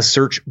a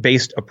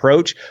search-based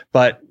approach,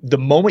 but the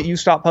moment you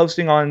stop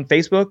posting on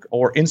Facebook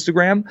or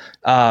Instagram,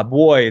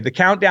 the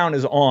countdown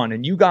is on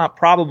and you got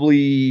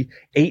probably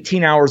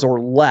 18 hours or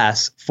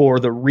less for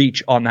the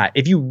reach on that.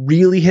 If you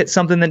really hit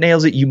something that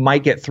nails it, you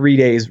might get 3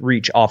 days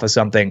reach off of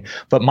something.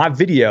 But my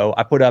video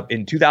I put up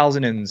in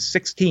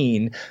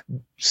 2016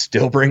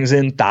 still brings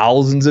in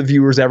thousands of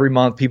viewers every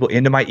month, people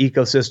into my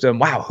ecosystem.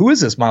 Wow, who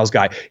is this Miles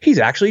guy? He's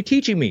actually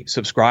teaching me.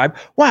 Subscribe.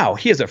 Wow,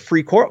 he has a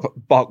free course.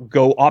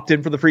 Go opt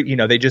in for the free.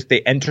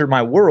 They enter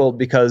my world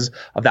because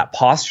of that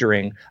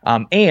posturing,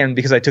 and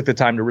because I took the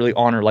time to really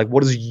honor, like,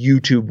 what does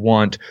YouTube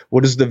want?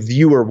 What does the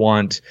viewer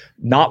want?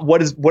 Not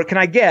what can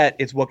I get?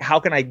 It's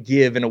how can I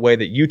give in a way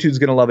that YouTube's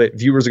going to love it,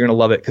 viewers are going to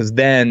love it, because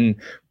then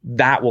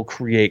that will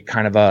create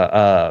kind of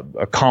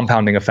a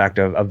compounding effect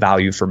of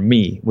value for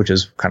me, which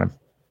is kind of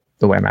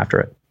the way I'm after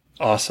it.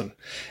 Awesome.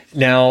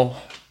 Now,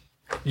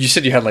 you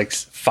said you had like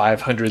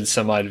 500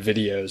 some odd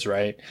videos,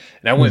 right?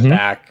 And I went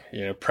back,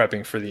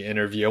 prepping for the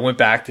interview. I went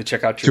back to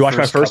check out your Did you watch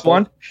my first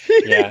one?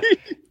 Yeah.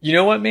 You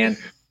know what, man?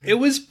 It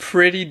was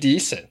pretty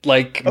decent.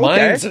 Like,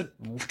 mine's a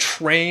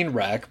train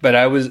wreck, but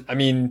I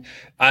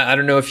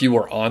don't know if you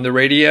were on the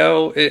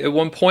radio at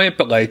one point,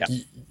 but like,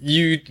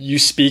 you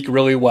speak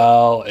really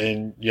well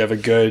and you have a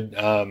good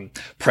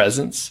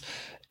presence.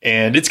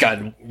 And it's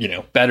gotten,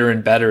 better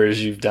and better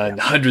as you've done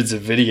hundreds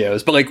of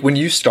videos. But like, when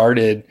you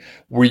started,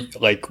 were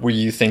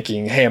you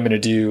thinking, hey, I'm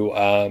going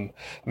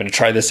to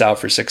try this out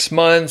for 6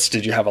 months?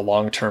 Did you have a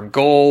long-term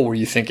goal? Were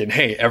you thinking,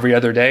 hey, every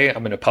other day I'm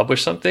going to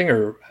publish something?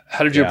 Or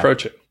how did you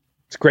approach it?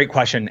 It's a great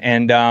question.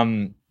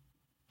 And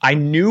I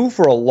knew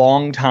for a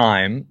long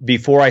time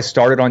before I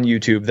started on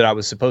YouTube that I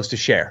was supposed to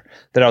share,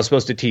 that I was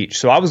supposed to teach.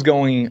 So I was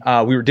going,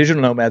 we were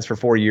digital nomads for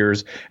 4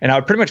 years, and I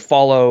would pretty much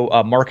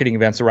follow marketing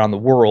events around the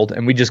world.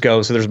 And we just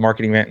go, so there's a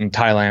marketing event in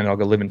Thailand. I'll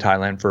go live in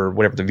Thailand for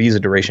whatever the visa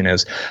duration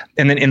is.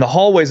 And then in the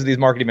hallways of these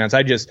marketing events,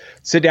 I just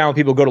sit down with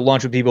people, go to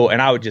lunch with people,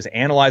 and I would just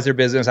analyze their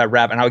business. I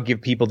wrap, and I would give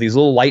people these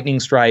little lightning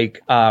strike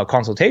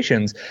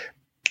consultations,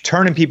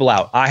 turning people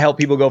out. I help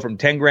people go from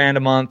 10 grand a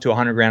month to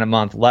 100 grand a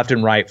month, left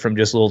and right, from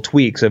just little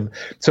tweaks of.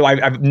 So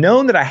I've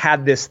known that I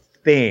had this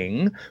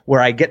thing where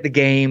I get the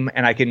game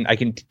and I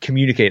can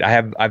communicate.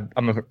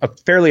 I'm a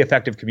fairly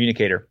effective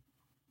communicator,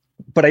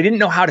 but I didn't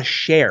know how to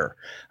share.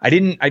 I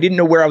didn't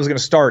know where I was going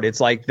to start. It's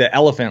like the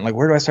elephant. Like,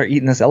 where do I start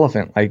eating this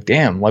elephant? Like,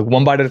 damn, like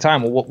one bite at a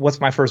time. Well, what's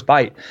my first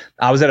bite?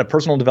 I was at a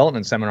personal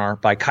development seminar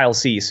by Kyle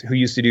Cease, who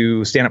used to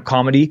do stand-up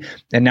comedy,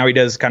 and now he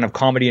does kind of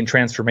comedy and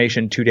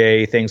transformation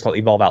 2-day things called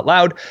Evolve Out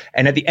Loud.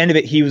 And at the end of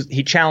it,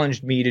 he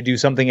challenged me to do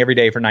something every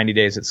day for 90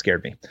 days that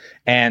scared me.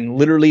 And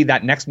literally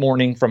that next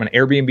morning, from an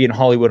Airbnb in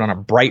Hollywood on a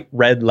bright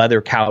red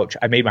leather couch,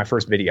 I made my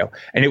first video,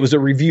 and it was a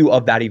review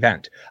of that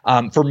event.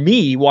 For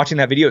me, watching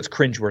that video, it's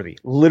cringeworthy.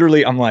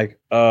 Literally, I'm like,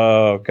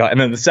 oh God. And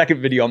then the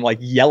second video, I'm like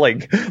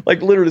yelling,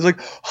 like literally it's like,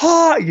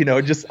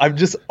 I'm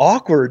just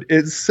awkward.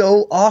 It's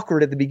so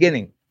awkward at the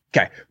beginning.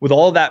 Okay. With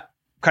all of that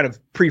kind of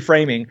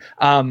pre-framing,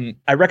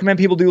 I recommend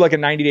people do like a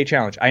 90-day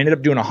challenge. I ended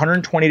up doing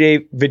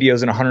 120-day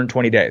videos in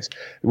 120 days.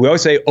 We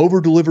always say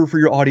over-deliver for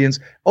your audience,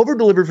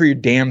 over-deliver for your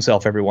damn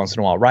self every once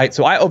in a while, right?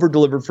 So I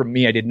over-delivered for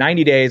me. I did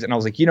 90 days and I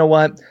was like, you know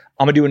what?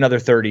 I'm gonna do another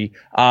 30.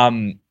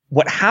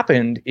 What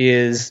happened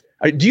is,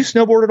 do you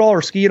snowboard at all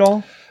or ski at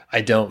all? I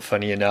don't,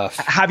 funny enough.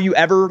 Have you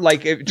ever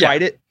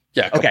tried it?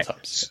 Yeah, a couple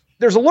times.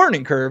 There's a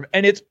learning curve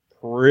and it's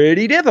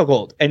pretty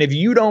difficult. And if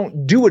you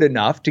don't do it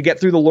enough to get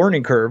through the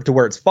learning curve to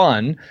where it's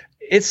fun,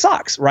 it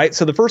sucks, right?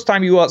 So the first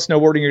time you go out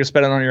snowboarding, you're going to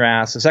spend it on your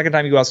ass. The second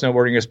time you go out snowboarding,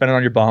 you're going to spend it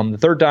on your bum. The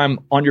third time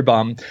on your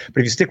bum. But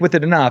if you stick with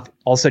it enough,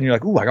 all of a sudden you're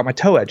like, ooh, I got my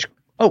toe edge.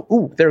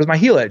 Oh, there's my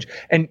heel edge.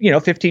 And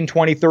 15,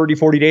 20, 30,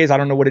 40 days, I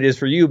don't know what it is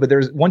for you, but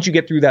once you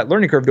get through that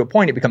learning curve to a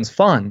point, it becomes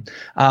fun.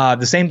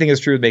 The same thing is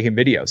true with making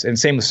videos, and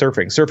same with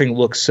surfing. Surfing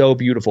looks so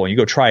beautiful and you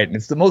go try it and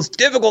it's the most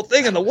difficult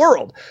thing in the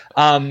world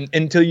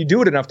until you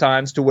do it enough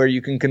times to where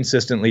you can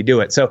consistently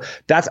do it. So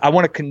I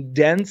want to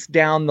condense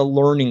down the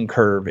learning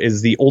curve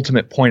is the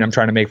ultimate point I'm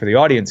trying to make for the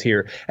audience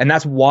here. And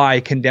that's why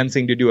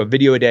condensing to do a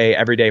video a day,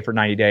 every day for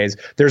 90 days,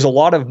 there's a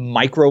lot of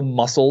micro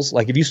muscles.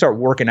 Like if you start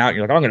working out,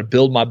 you're like, I'm going to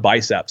build my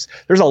biceps.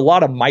 There's a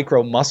lot of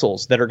micro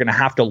muscles that are going to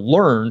have to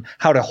learn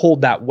how to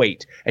hold that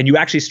weight. And you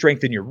actually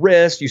strengthen your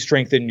wrist, you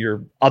strengthen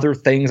your other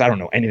things. I don't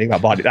know anything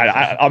about body.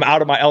 I'm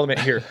out of my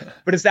element here,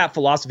 but it's that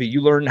philosophy. You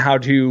learn how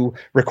to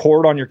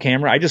record on your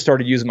camera. I just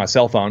started using my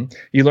cell phone.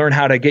 You learn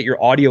how to get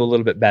your audio a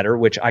little bit better,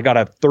 which I got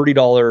a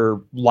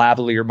 $30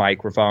 lavalier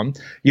microphone.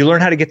 You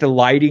learn how to get the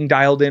lighting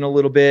dialed in a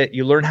little bit.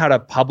 You learn how to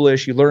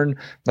publish. You learn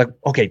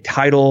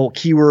title,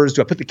 keywords.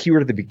 Do I put the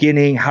keyword at the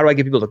beginning? How do I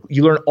get people to,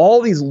 you learn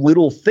all these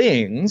little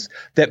things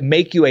that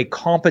make you a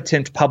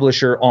competent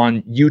publisher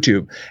on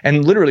YouTube.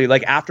 And literally,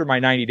 like after my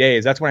 90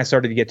 days, that's when I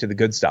started to get to the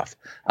good stuff.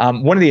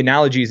 One of the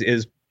analogies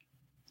is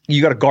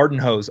you got a garden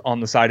hose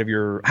on the side of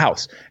your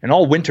house, and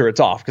all winter it's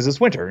off because it's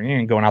winter. You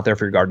ain't going out there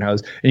for your garden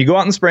hose. And you go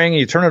out in the spring and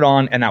you turn it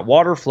on, and that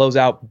water flows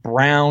out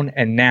brown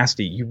and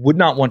nasty. You would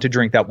not want to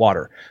drink that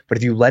water. But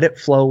if you let it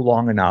flow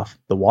long enough,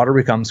 the water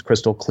becomes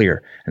crystal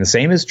clear. And the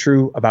same is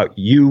true about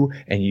you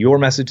and your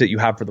message that you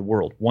have for the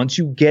world. Once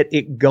you get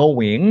it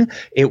going,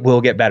 it will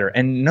get better.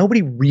 And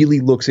nobody really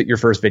looks at your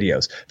first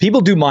videos.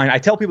 People do mine. I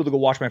tell people to go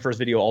watch my first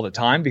video all the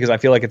time because I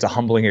feel like it's a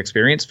humbling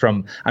experience.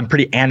 I'm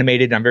pretty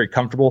animated and I'm very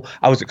comfortable.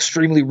 I was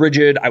extremely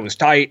rigid. I was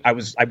tight. I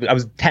was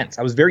tense.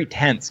 I was very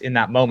tense in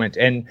that moment.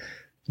 And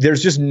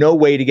there's just no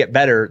way to get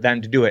better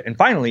than to do it. And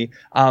finally,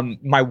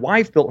 my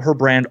wife built her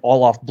brand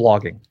all off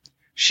blogging.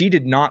 She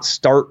did not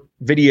start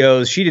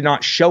videos. She did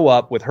not show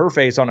up with her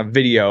face on a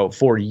video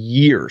for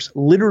years,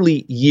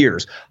 literally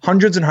years,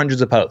 hundreds and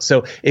hundreds of posts.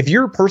 So if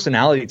your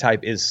personality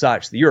type is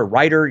such that you're a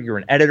writer, you're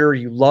an editor,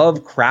 you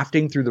love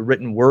crafting through the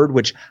written word,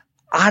 which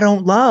I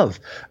don't love.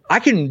 I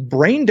can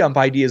brain dump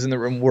ideas in the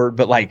written word,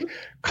 but like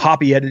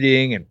copy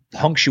editing and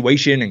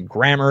punctuation and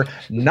grammar,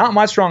 not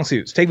my strong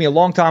suits. Take me a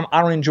long time.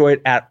 I don't enjoy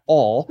it at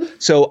all.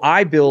 So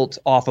I built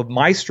off of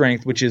my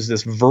strength, which is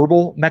this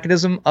verbal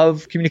mechanism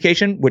of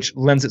communication, which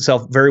lends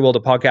itself very well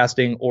to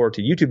podcasting or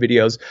to YouTube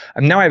videos.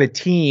 And now I have a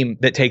team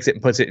that takes it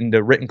and puts it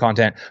into written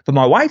content. But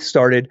my wife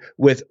started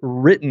with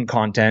written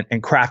content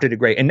and crafted it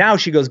great. And now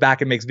she goes back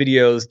and makes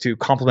videos to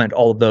complement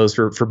all of those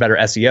for better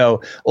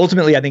SEO.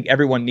 Ultimately, I think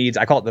everyone needs,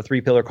 I call it the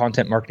 3-pillar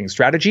content marketing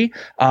strategy.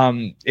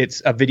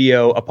 It's a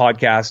video, a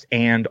podcast,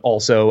 and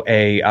also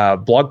a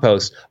blog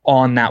post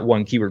on that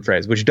one keyword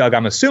phrase, which, Doug,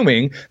 I'm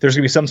assuming there's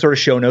going to be some sort of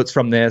show notes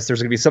from this. There's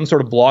going to be some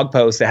sort of blog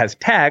post that has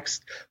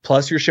text,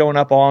 plus you're showing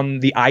up on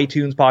the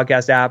iTunes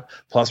podcast app,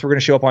 plus we're going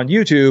to show up on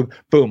YouTube.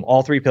 Boom,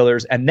 all 3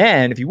 pillars. And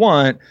then if you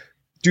want,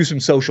 do some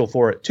social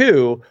for it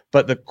too.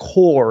 But the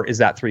core is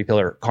that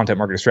 3-pillar content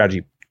marketing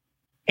strategy.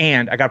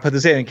 And I got to put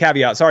this in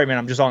caveat. Sorry, man,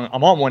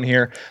 I'm on one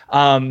here.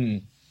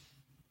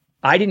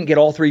 I didn't get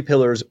all 3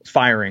 pillars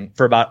firing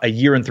for about a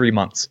year and 3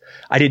 months.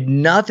 I did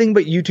nothing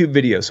but YouTube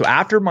videos. So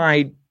after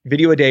my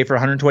video a day for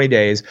 120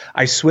 days,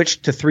 I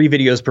switched to 3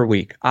 videos per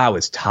week. I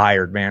was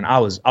tired, man. I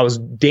was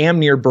damn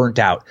near burnt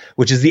out,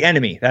 which is the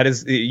enemy. That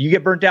is, you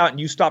get burnt out and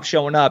you stop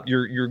showing up,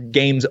 your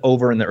game's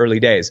over in the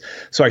early days.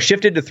 So I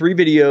shifted to 3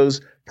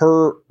 videos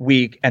per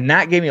week, and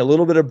that gave me a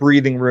little bit of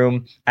breathing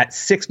room. At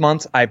 6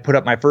 months, I put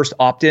up my first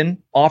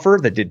opt-in offer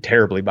that did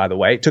terribly, by the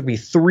way. It took me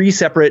 3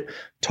 separate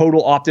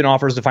total opt-in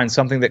offers to find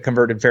something that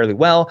converted fairly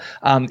well.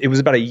 It was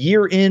about a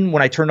year in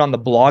when I turned on the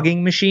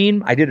blogging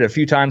machine. I did it a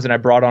few times and I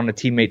brought on a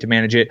teammate to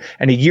manage it.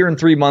 And a year and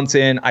 3 months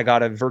in, I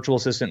got a virtual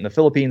assistant in the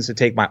Philippines to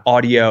take my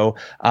audio,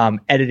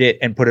 edit it,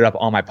 and put it up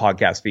on my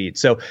podcast feed.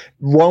 So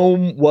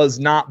Rome was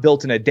not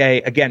built in a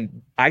day.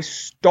 Again, I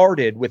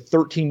started with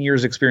 13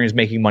 years experience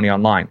making money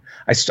online.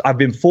 I've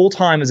been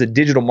full-time as a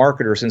digital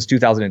marketer since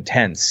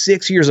 2010,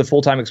 6 years of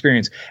full-time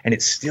experience. And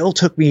it still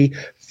took me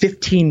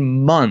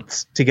 15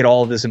 months to get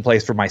all of this in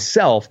place for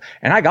myself.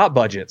 And I got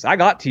budgets. I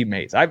got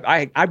teammates.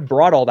 I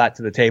brought all that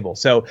to the table.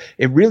 So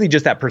it really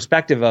just that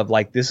perspective of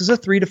like, this is a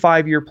 3 to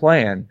 5 year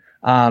plan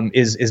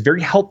is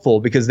very helpful,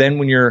 because then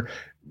when you're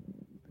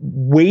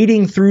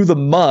wading through the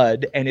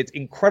mud and it's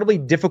incredibly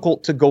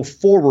difficult to go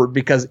forward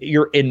because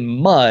you're in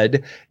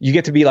mud, you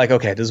get to be like,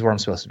 okay, this is where I'm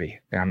supposed to be.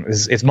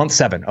 It's month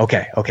 7.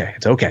 Okay.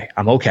 It's okay.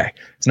 I'm okay.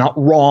 It's not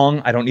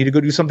wrong. I don't need to go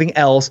do something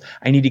else.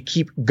 I need to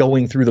keep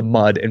going through the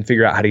mud and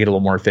figure out how to get a little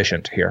more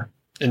efficient here.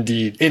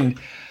 Indeed. And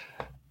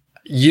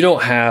you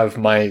don't have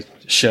my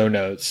show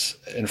notes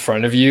in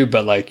front of you,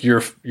 but like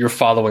you're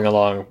following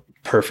along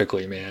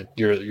perfectly, man.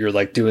 You're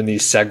like doing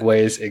these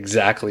segues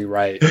exactly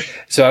right.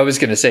 So I was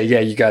going to say, yeah,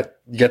 you got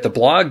the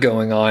blog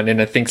going on, and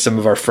I think some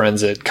of our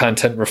friends at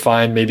Content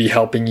Refine may be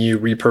helping you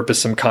repurpose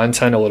some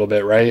content a little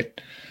bit,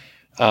 right?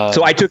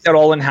 So I took that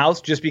all in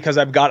house just because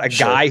I've got a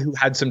guy who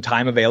had some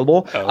time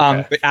available.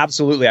 Okay. But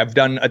absolutely, I've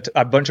done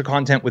a bunch of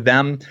content with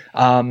them.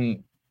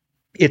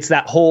 It's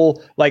that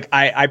whole, like,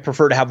 I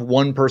prefer to have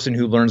one person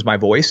who learns my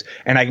voice,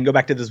 and I can go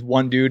back to this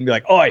one dude and be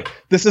like, "Oi,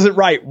 this isn't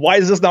right. Why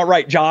is this not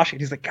right, Josh?" And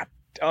he's like, God,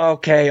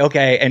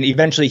 okay. And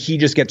eventually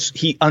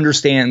he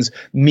understands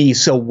me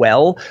so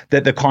well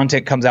that the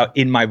content comes out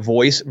in my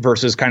voice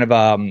versus kind of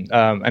an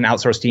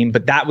outsourced team.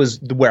 But that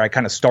was where I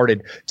kind of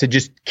started to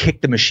just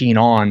kick the machine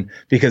on,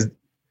 because,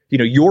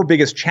 your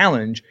biggest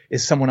challenge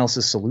is someone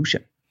else's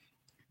solution.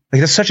 Like,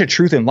 that's such a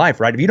truth in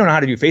life, right? If you don't know how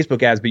to do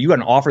Facebook ads, but you got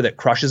an offer that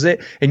crushes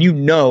it, and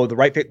the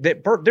right fit,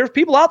 there's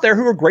people out there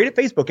who are great at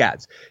Facebook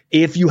ads.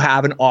 If you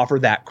have an offer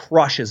that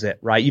crushes it,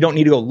 right? You don't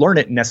need to go learn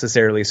it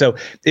necessarily. So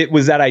it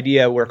was that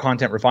idea where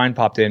Content Refine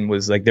popped in,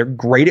 was like, they're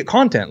great at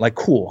content. Like,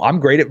 cool, I'm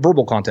great at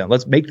verbal content.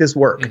 Let's make this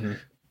work. Mm-hmm.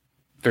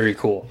 Very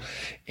cool.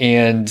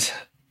 And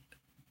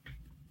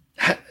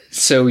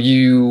so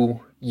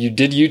you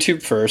did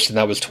YouTube first, and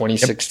that was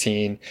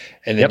 2016. Yep.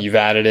 And then you've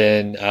added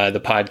in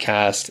the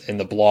podcast and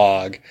the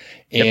blog.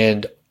 Yep.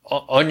 And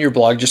on your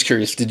blog, just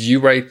curious, did you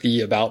write the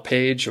about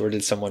page, or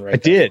did someone write I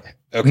did.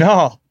 Okay.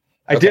 No,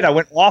 I did. I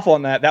went off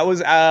on that. That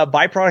was a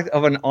byproduct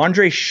of an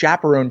Andre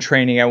Chaperone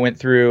training I went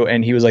through.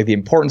 And he was like, the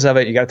importance of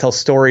it, you got to tell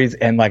stories.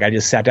 And like, I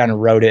just sat down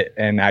and wrote it,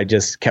 and I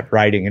just kept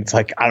writing. It's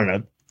like, I don't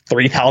know,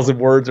 3,000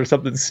 words or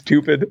something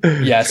stupid.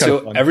 Yeah.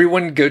 So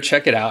everyone go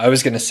check it out. I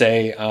was going to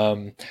say,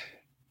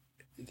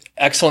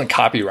 excellent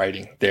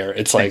copywriting there.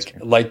 It's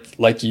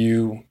like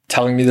you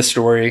telling me the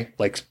story,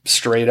 like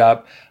straight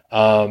up.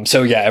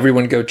 So yeah,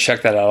 everyone go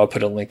check that out. I'll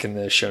put a link in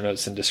the show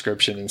notes and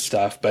description and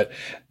stuff. But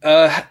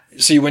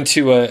so you went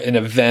to an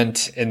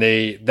event, and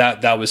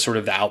that was sort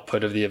of the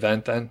output of the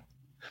event then?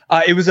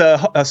 It was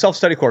a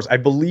self-study course. I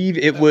believe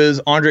it was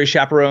Andre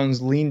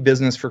Chaperone's Lean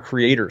Business for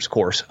Creators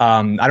course.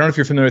 I don't know if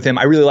you're familiar with him.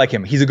 I really like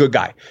him. He's a good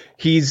guy.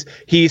 He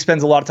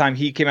spends a lot of time.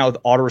 He came out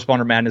with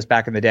Autoresponder Madness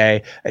back in the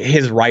day.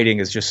 His writing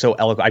is just so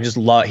eloquent.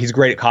 He's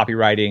great at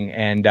copywriting.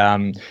 And,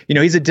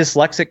 he's a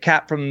dyslexic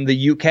cat from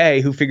the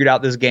UK who figured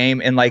out this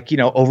game and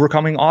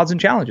overcoming odds and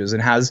challenges,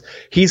 and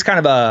he's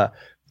kind of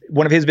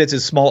one of his bits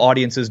is small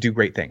audiences do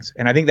great things.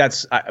 And I think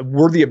that's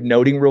worthy of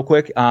noting real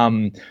quick.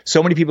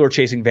 So many people are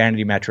chasing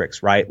vanity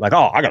metrics, right? Like,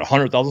 oh, I got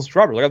 100,000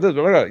 subscribers. I got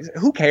this.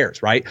 Who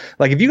cares, right?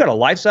 Like, if you got a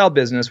lifestyle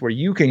business where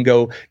you can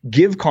go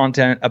give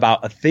content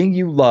about a thing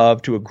you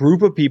love to a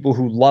group of people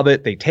who love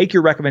it, they take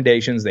your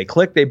recommendations, they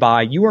click, they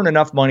buy, you earn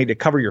enough money to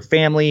cover your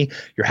family,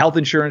 your health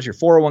insurance, your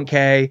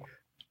 401k.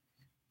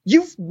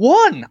 You've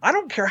won. I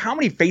don't care how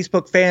many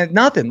Facebook fans,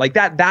 nothing like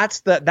that. That's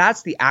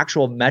the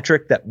actual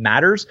metric that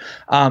matters.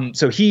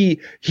 So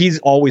he's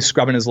always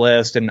scrubbing his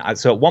list. And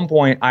so at one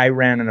point I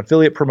ran an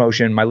affiliate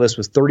promotion. My list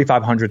was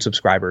 3,500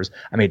 subscribers.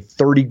 I made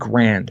 30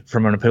 grand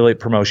from an affiliate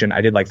promotion. I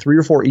did like 3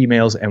 or 4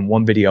 emails and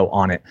 1 video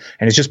on it.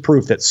 And it's just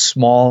proof that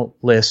small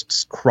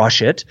lists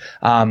crush it.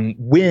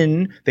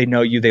 When they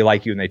know you, they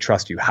like you, and they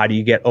trust you. How do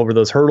you get over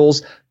those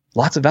hurdles?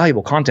 Lots of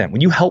valuable content.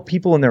 When you help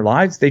people in their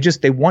lives,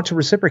 they want to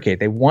reciprocate.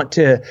 They want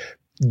to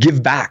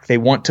give back. They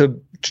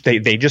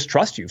just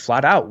trust you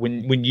flat out.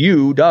 When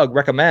you, Doug,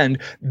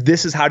 recommend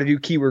this is how to do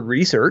keyword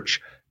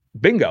research,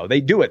 bingo,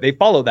 they do it. They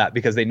follow that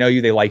because they know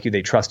you, they like you,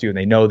 they trust you, and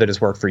they know that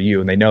it's worked for you,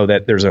 and they know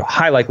that there's a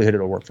high likelihood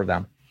it'll work for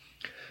them.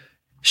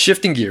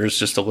 Shifting gears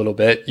just a little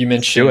bit, you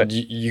mentioned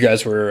you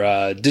guys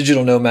were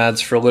digital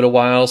nomads for a little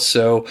while.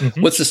 So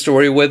what's the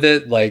story with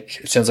it? Like,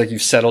 it sounds like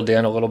you've settled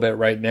down a little bit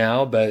right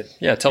now, but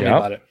yeah, tell me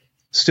about it.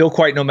 Still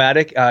quite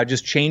nomadic,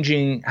 just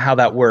changing how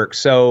that works.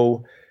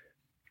 So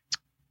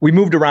we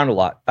moved around a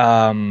lot.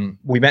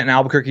 We met in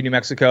Albuquerque, New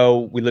Mexico.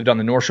 We lived on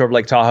the North Shore of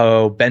Lake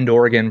Tahoe, Bend,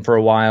 Oregon for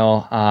a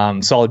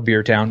while. Solid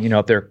beer town,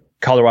 up there,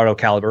 Colorado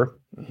caliber.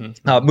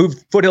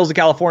 Moved foothills of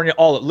California,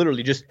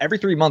 literally just every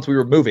 3 months we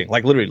were moving,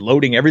 like literally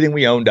loading everything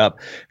we owned up.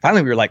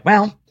 Finally, we were like,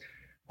 well,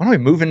 why don't we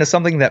move into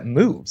something that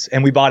moves?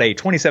 And we bought a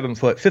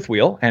 27-foot fifth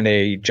wheel and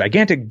a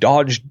gigantic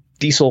Dodge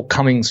diesel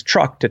Cummins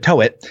truck to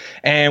tow it.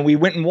 And we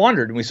went and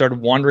wandered, and we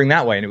started wandering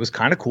that way. And it was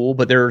kind of cool,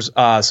 but there's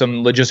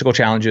some logistical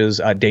challenges,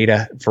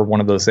 data for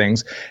one of those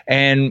things.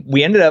 And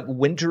we ended up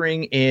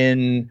wintering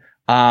in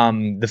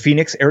the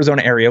Phoenix,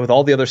 Arizona area with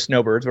all the other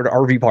snowbirds. We're at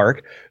RV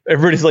park.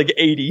 Everybody's like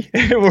 80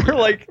 and we're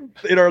like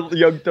in our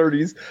young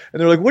 30s. And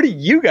they're like, what are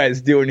you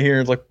guys doing here?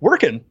 And it's like,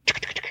 working.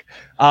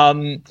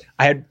 I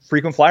had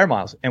frequent flyer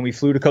miles, and we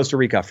flew to Costa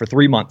Rica for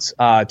 3 months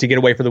to get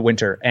away for the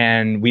winter.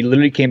 And we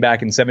literally came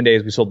back in 7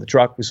 days. We sold the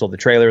truck, we sold the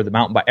trailer, the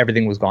mountain bike,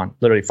 everything was gone.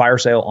 Literally fire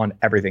sale on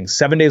everything.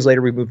 7 days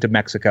later, we moved to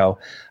Mexico.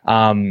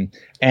 And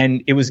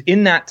it was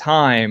in that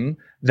time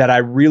that I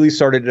really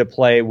started to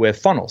play with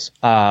funnels,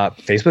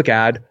 Facebook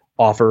ad,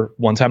 offer,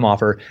 one-time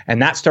offer,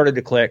 and that started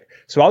to click.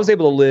 So I was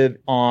able to live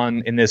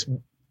in this,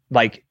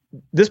 like,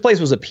 this place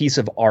was a piece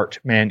of art,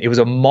 man. It was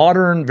a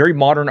very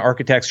modern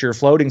architecture,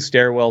 floating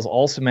stairwells,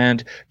 all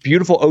cement,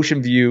 beautiful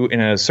ocean view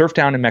in a surf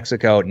town in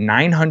Mexico,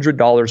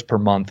 $900 per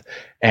month.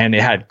 And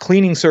it had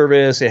cleaning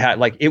service.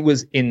 It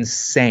was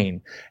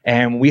insane.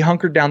 And we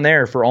hunkered down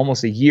there for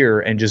almost a year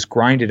and just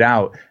grinded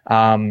out.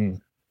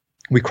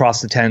 We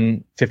crossed the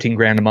 10, 15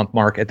 grand a month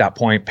mark at that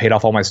point, paid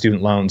off all my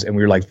student loans. And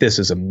we were like, this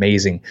is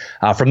amazing.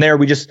 From there,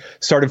 we just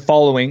started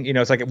following,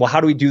 it's like, well,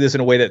 how do we do this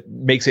in a way that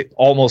makes it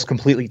almost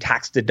completely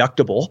tax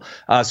deductible?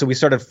 So we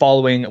started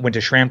following, went to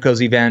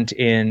Shramco's event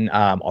in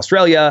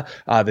Australia,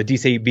 the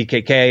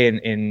DCBKK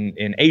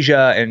in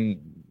Asia, and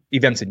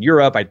events in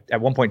Europe. I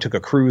at one point took a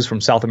cruise from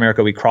South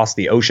America. We crossed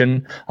the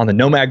ocean on the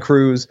Nomad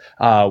cruise,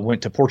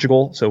 went to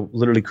Portugal. So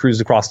literally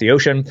cruised across the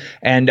ocean.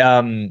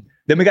 And,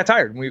 then we got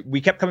tired. We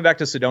kept coming back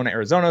to Sedona,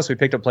 Arizona. So we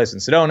picked up a place in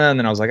Sedona, and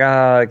then I was like,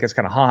 it gets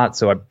kind of hot.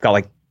 So I got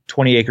like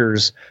 20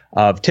 acres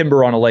of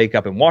timber on a lake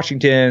up in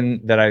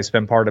Washington that I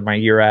spend part of my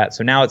year at.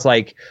 So now it's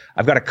like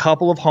I've got a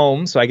couple of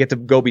homes, so I get to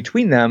go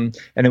between them,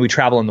 and then we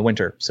travel in the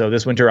winter. So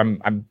this winter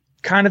I'm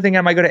kind of thinking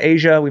I might go to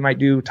Asia. We might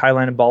do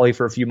Thailand and Bali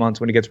for a few months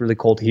when it gets really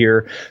cold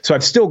here. So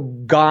I've still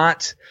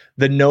got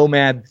the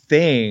nomad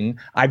thing.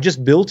 I've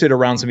just built it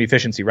around some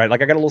efficiency, right?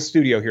 Like I got a little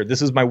studio here.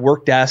 This is my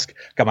work desk,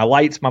 got my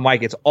lights, my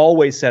mic. It's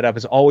always set up.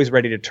 It's always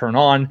ready to turn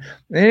on.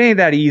 It ain't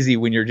that easy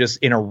when you're just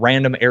in a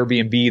random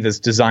Airbnb that's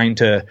designed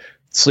to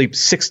sleep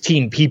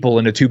 16 people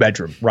in a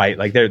 2-bedroom, right?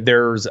 Like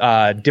there's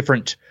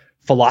different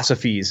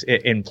philosophies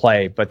in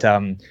play. But,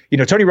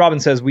 Tony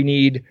Robbins says we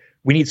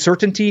need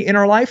certainty in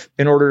our life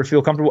in order to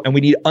feel comfortable, and we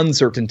need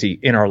uncertainty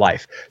in our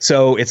life.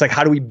 So it's like,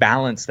 how do we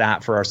balance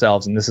that for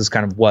ourselves? And this is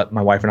kind of what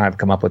my wife and I have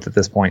come up with at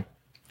this point.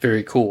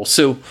 Very cool.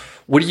 So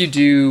what do you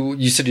do?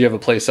 You said you have a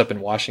place up in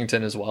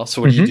Washington as well.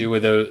 So what do you do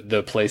with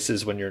the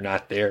places when you're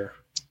not there?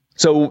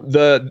 So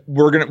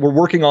we're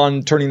working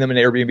on turning them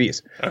into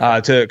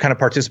Airbnbs to kind of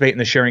participate in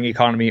the sharing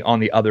economy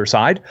on the other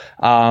side,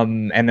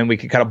 and then we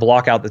can kind of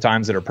block out the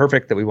times that are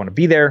perfect that we want to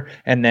be there,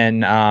 and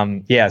then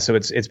so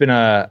it's been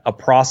a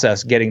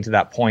process getting to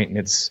that point, and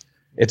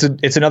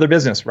it's another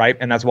business, right?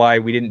 And that's why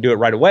we didn't do it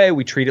right away.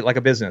 We treat it like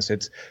a business.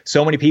 It's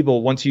so many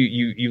people, once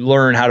you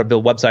learn how to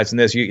build websites and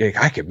this,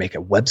 I could make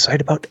a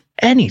website about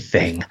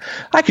anything.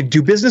 I could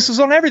do businesses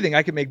on everything.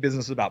 I could make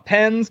businesses about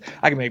pens.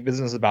 I could make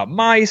businesses about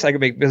mice. I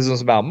could make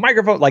business about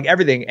microphones, like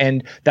everything.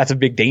 And that's a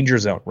big danger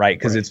zone, right?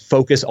 Because it's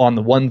focused on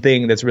the one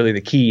thing that's really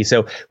the key.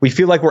 So we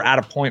feel like we're at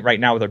a point right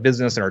now with our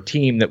business and our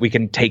team that we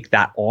can take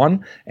that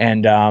on.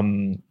 And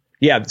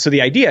so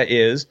the idea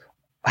is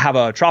have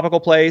a tropical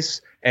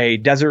place, a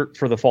desert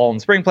for the fall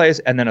and spring place,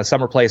 and then a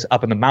summer place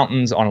up in the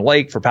mountains on a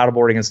lake for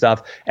paddleboarding and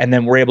stuff. And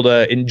then we're able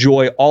to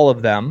enjoy all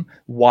of them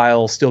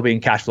while still being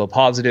cash flow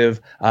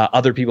positive.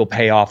 Other people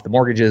pay off the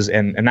mortgages,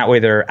 and that way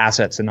they're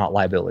assets and not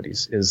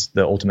liabilities is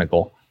the ultimate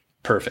goal.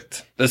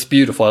 Perfect. That's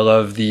beautiful. I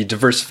love the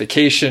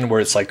diversification where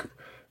it's like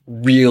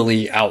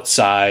really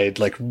outside,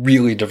 like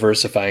really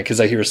diversifying. Cause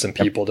I hear some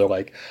people, they're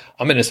like,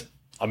 I'm going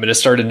to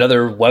start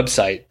another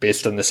website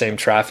based on the same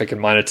traffic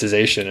and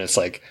monetization. And it's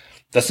like,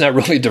 that's not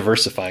really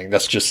diversifying.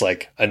 That's just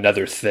like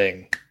another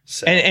thing.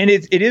 So. And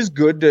it is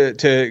good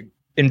to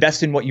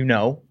invest in what you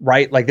know,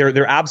 right? Like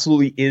there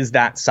absolutely is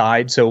that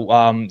side. So,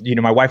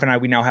 my wife and I,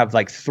 we now have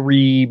like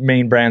 3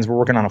 main brands. We're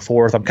working on a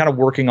 4th. I'm kind of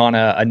working on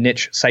a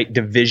niche site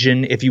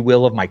division, if you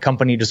will, of my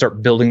company to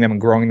start building them and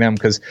growing them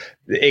because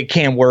it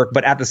can work.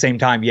 But at the same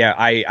time, yeah,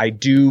 I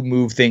do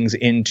move things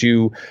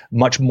into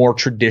much more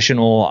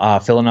traditional,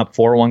 filling up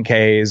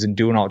 401ks and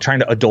trying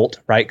to adult,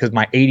 right? Because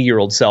my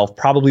 80-year-old self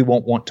probably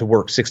won't want to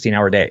work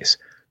 16-hour days.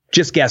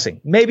 Just guessing.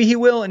 Maybe he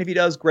will. And if he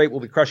does, great. We'll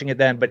be crushing it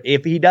then. But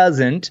if he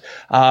doesn't,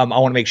 I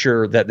want to make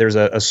sure that there's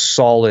a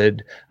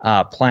solid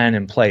plan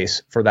in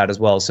place for that as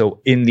well.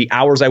 So in the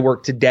hours I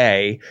work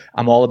today,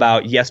 I'm all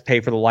about, yes, pay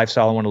for the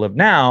lifestyle I want to live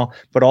now,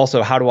 but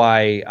also how do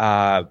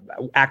I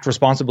act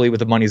responsibly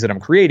with the monies that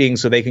I'm creating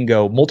so they can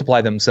go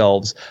multiply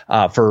themselves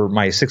for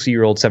my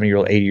 60-year-old,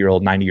 70-year-old,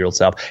 80-year-old, 90-year-old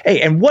self.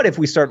 Hey, and what if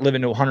we start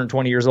living to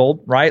 120 years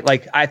old, right?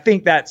 Like, I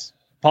think that's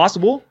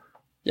possible.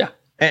 Yeah.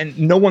 And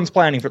no one's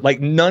planning for, like,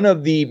 none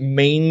of the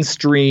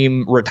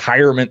mainstream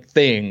retirement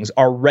things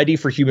are ready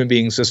for human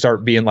beings to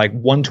start being like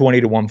 120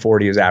 to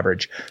 140 is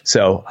average.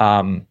 So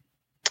I'm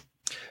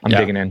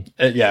digging in.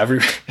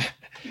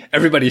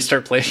 Everybody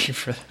start planning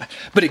for that.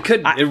 But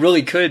it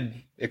really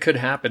could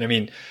happen. I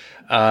mean,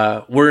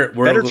 we're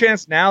better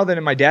chance now than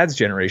in my dad's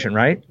generation,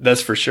 right?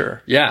 That's for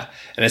sure. Yeah.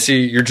 And I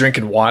see you're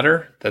drinking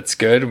water. That's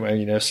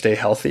good. Stay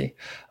healthy.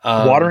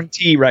 Water and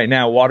tea right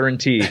now. Water and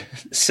tea.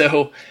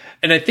 So,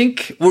 and I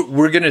think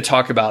we're going to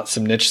talk about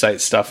some niche site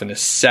stuff in a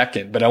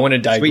second, but I want to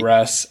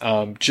digress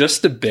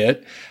just a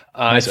bit.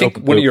 Nice. I think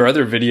one of your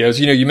other videos,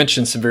 you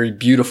mentioned some very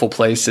beautiful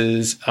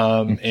places,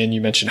 and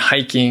you mentioned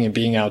hiking and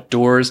being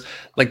outdoors.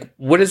 Like,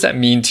 what does that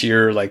mean to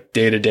your like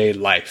day-to-day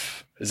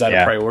life? Is that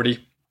a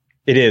priority?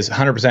 It is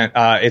 100%.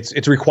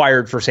 It's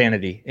required for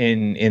sanity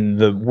in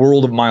the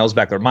world of Miles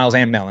Beckler, Miles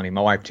and Melanie,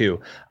 my wife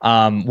too.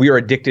 We are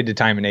addicted to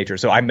time and nature.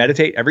 So I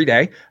meditate every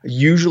day.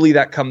 Usually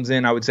that comes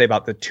in, I would say,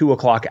 about the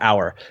 2:00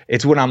 hour.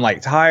 It's when I'm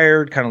like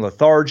tired, kind of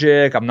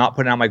lethargic. I'm not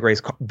putting out my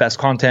best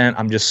content.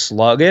 I'm just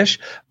sluggish.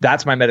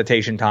 That's my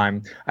meditation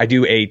time. I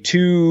do a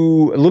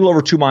little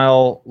over 2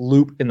 mile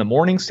loop in the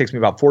mornings. Takes me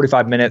about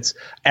 45 minutes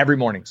every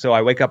morning. So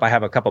I wake up, I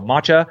have a cup of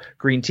matcha,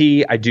 green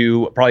tea. I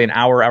do probably an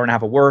hour and a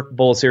half of work,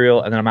 bowl of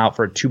cereal, and then I'm out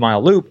for a 2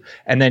 mile loop.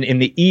 And then in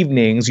the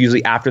evenings,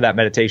 usually after that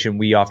meditation,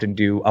 we often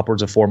do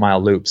upwards of 4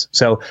 mile loops.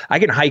 So I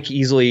can hike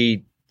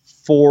easily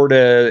 4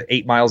 to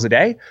 8 miles a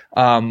day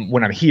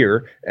when I'm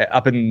here.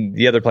 Up in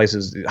the other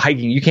places,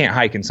 hiking, you can't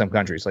hike in some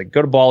countries. Like,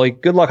 go to Bali,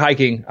 good luck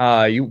hiking.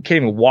 You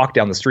can't even walk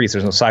down the streets.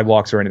 There's no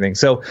sidewalks or anything.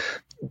 So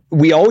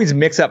we always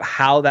mix up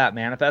how that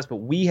manifests, but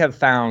we have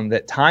found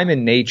that time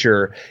in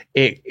nature,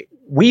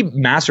 we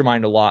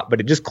mastermind a lot, but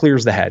it just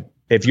clears the head.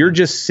 If you're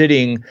just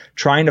sitting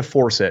trying to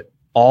force it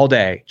all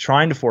day,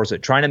 trying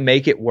to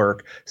make it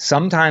work,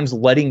 sometimes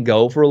letting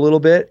go for a little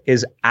bit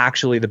is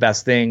actually the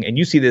best thing. And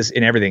you see this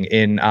in everything,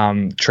 in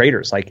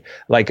traders, like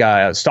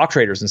stock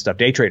traders and stuff,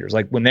 day traders.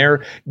 Like, when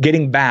they're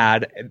getting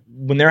bad,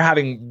 when they're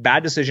having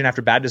bad decision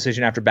after bad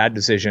decision after bad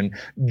decision,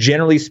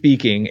 generally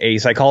speaking, a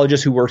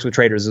psychologist who works with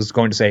traders is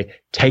going to say,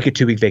 take a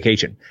 2-week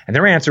vacation. And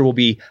their answer will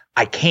be,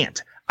 I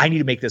can't. I need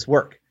to make this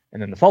work.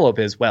 And then the follow-up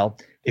is, well,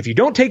 if you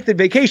don't take the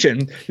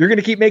vacation, you're going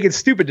to keep making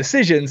stupid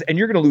decisions and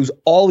you're going to lose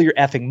all your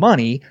effing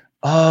money.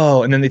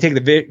 Oh, and then they take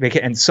the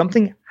vacation, and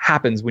something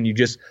happens when you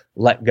just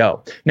let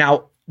go.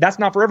 Now, that's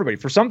not for everybody.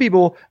 For some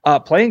people,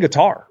 playing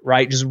guitar,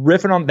 right? Just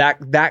riffing on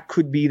that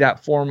could be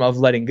that form of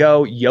letting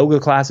go. Yoga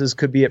classes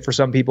could be it for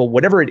some people.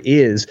 Whatever it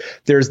is,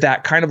 there's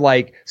that kind of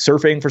like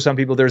surfing for some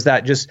people. There's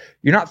that just,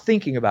 you're not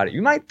thinking about it.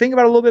 You might think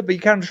about it a little bit, but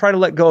you kind of try to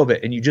let go of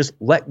it, and you just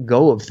let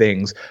go of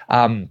things.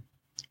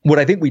 What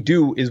I think we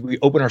do is we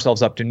open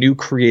ourselves up to new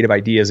creative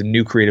ideas and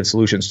new creative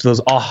solutions, to those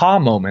aha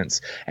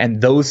moments. And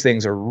those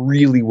things are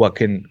really what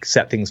can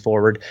set things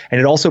forward.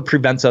 And it also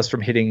prevents us from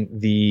hitting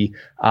the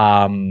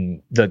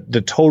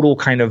total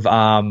kind of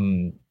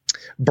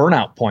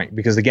burnout point,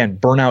 because again,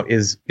 burnout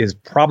is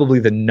probably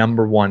the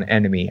number one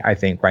enemy, I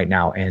think, right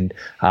now. And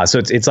so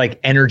it's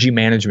like energy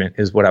management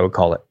is what I would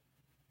call it.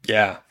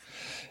 Yeah.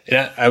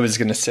 Yeah. I was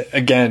going to say,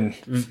 again,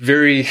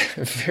 very,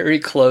 very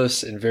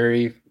close and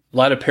a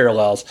lot of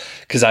parallels,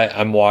 because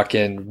I'm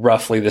walking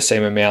roughly the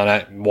same amount.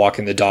 I'm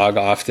walking the dog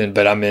often,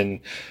 but I'm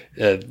in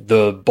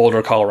the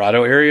Boulder,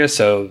 Colorado area.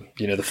 So,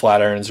 the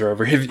Flatirons are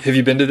over. Have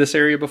you been to this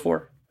area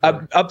before?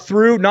 Up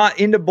through, not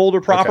into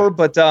Boulder proper, okay.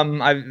 But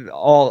I've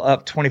all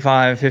up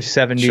 25, 50,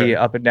 70, sure.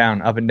 up and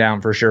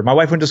down for sure. My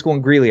wife went to school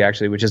in Greeley,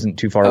 actually, which isn't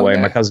too far away.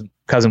 My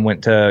cousin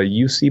went to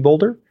UC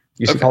Boulder,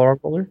 Colorado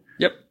Boulder.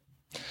 Yep.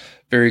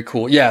 Very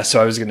cool. Yeah.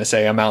 So I was going to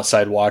say, I'm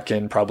outside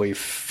walking probably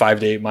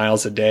 5 to 8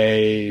 miles a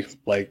day,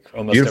 like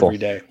almost Beautiful. Every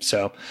day.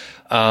 So,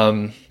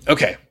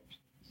 okay.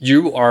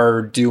 You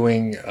are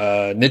doing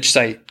a niche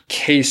site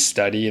case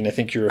study, and I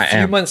think you're a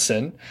few months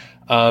in.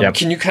 Yep.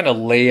 Can you kind of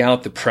lay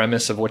out the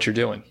premise of what you're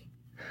doing?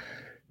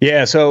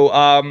 Yeah.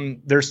 So,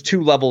 there's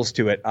 2 levels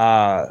to it.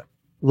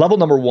 Level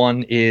number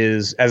 1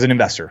 is as an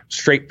investor,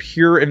 straight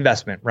pure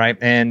investment, right?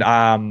 And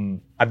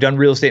I've done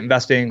real estate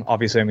investing.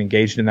 Obviously, I'm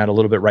engaged in that a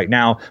little bit right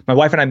now. My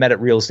wife and I met at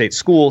real estate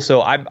school,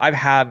 so I've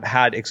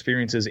had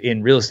experiences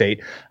in real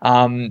estate.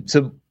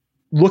 So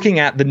looking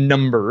at the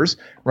numbers,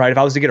 right? If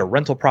I was to get a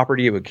rental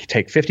property, it would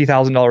take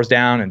 $50,000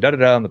 down and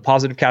and the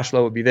positive cash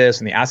flow would be this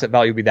and the asset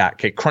value would be that.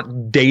 Okay,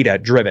 data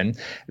driven.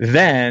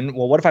 Then,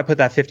 well, what if I put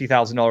that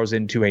 $50,000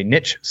 into a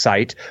niche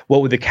site?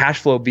 What would the cash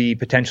flow be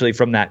potentially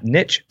from that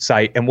niche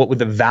site? And what would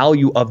the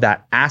value of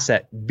that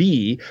asset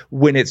be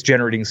when it's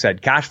generating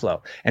said cash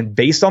flow? And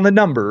based on the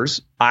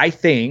numbers, I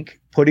think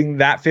putting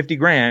that 50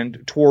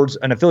 grand towards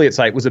an affiliate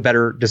site was a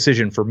better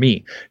decision for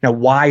me. Now,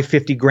 why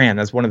 50 grand?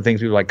 That's one of the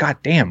things people are like, God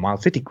damn,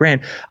 Miles, 50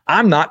 grand.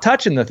 I'm not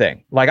touching the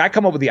thing. Like, I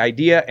come up with the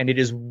idea and it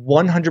is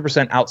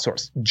 100%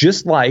 outsourced.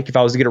 Just like if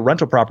I was to get a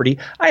rental property,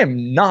 I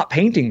am not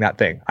painting that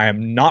thing. I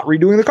am not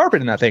redoing the carpet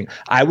in that thing.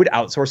 I would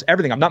outsource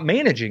everything. I'm not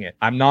managing it.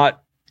 I'm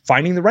not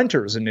finding the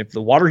renters. And if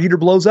the water heater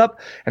blows up,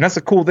 and that's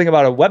the cool thing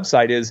about a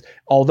website is,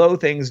 although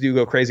things do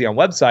go crazy on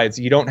websites,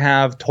 you don't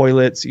have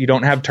toilets, you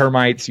don't have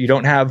termites, you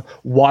don't have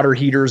water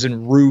heaters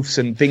and roofs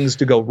and things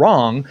to go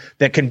wrong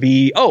that can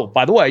be, oh,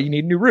 by the way, you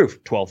need a new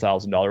roof,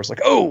 $12,000.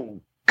 Like, oh,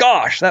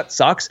 gosh, that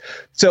sucks.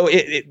 So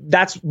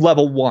that's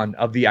level one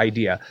of the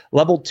idea.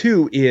 Level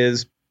two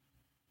is,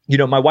 you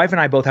know, my wife and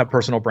I both have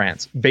personal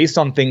brands based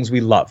on things we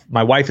love.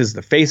 My wife is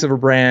the face of her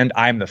brand.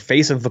 I'm the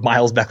face of the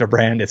Miles Beckler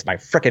brand. It's my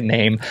frickin'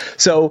 name.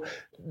 So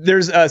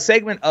there's a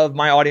segment of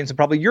my audience and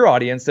probably your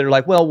audience that are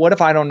like, well, what if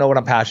I don't know what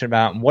I'm passionate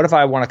about? And what if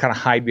I want to kind of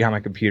hide behind my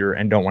computer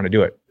and don't want to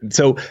do it? And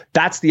so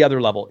that's the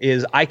other level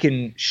is I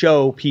can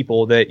show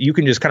people that you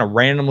can just kind of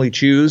randomly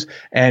choose.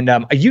 And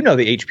you know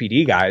the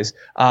HPD guys.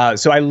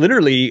 So I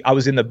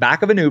was in the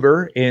back of an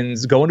Uber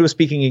going to a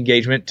speaking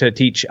engagement to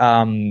teach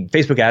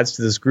Facebook ads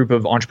to this group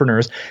of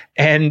entrepreneurs.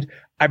 And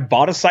I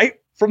bought a site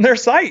from their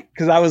site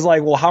because I was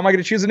like, well, how am I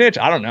going to choose a niche?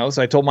 I don't know.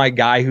 So I told my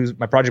guy who's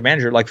my project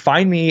manager, like,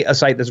 find me a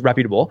site that's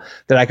reputable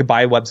that I could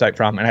buy a website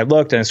from. And I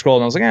looked and I scrolled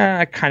and I was like,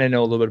 I kind of know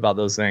a little bit about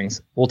those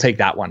things. We'll take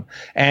that one.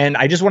 And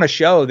I just want to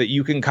show that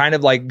you can kind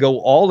of like go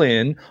all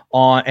in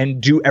on and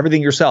do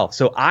everything yourself.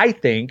 So I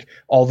think,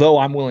 although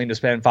I'm willing to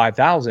spend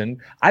 $5,000,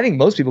 I think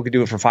most people could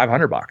do it for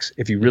 $500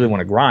 if you really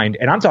want to grind.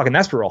 And I'm talking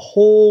that's for a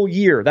whole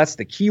year. That's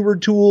the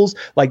keyword tools,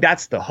 like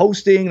that's the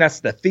hosting, that's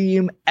the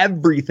theme,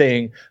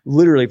 everything,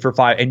 literally for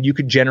 $5. And you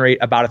could generate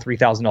about a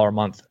 $3,000 a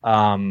month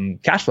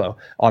cash flow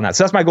on that.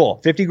 So that's my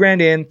goal. 50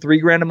 grand in,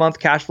 $3,000 a month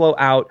cash flow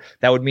out.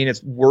 That would mean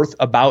it's worth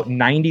about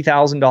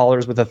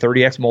 $90,000 with a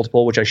 30x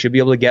multiple, which I should be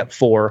able to get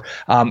for.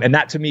 And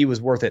that to me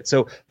was worth it.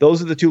 So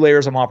those are the two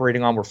layers I'm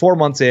operating on. We're 4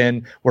 months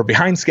in. We're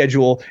behind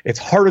schedule. It's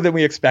harder than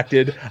we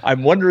expected.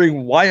 I'm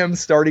wondering why I'm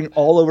starting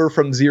all over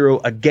from zero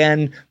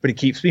again, but it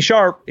keeps me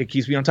sharp. It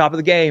keeps me on top of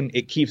the game.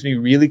 It keeps me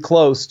really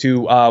close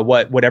to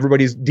what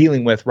everybody's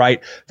dealing with,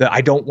 right? That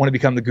I don't want to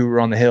become the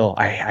guru on the hill.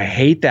 I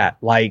hate that.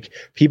 Like,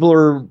 people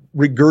are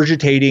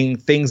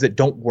regurgitating things that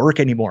don't work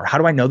anymore. How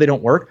do I know they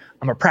don't work?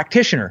 I'm a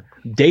practitioner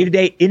day to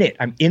day in it.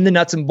 I'm in the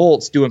nuts and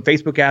bolts doing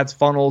Facebook ads,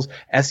 funnels,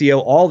 SEO,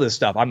 all this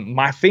stuff.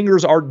 My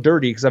fingers are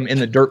dirty because I'm in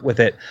the dirt with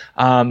it.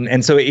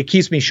 And so it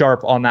keeps me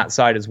sharp on that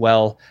side as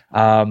well.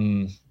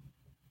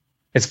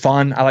 It's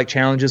fun. I like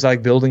challenges. I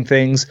like building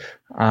things.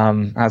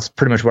 That's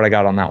pretty much what I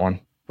got on that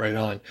one. Right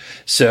on.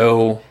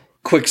 So,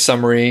 quick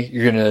summary,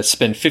 you're going to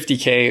spend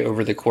 $50K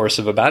over the course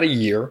of about a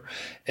year.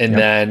 And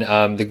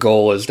then the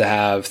goal is to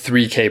have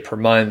 $3K per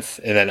month.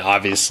 And then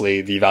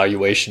obviously the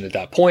evaluation at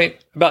that point,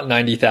 about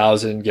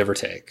 90,000, give or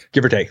take.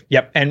 Give or take.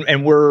 Yep.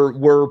 And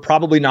we're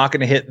probably not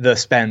going to hit the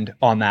spend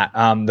on that.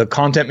 The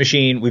content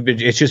machine,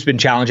 it's just been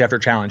challenge after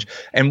challenge.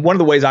 And one of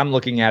the ways I'm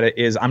looking at it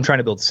is I'm trying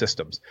to build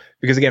systems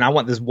because, again, I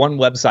want this one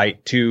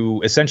website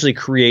to essentially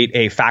create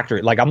a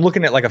factory. Like, I'm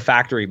looking at like a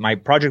factory. My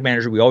project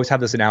manager, we always have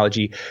this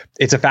analogy.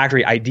 It's a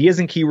factory. Ideas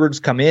and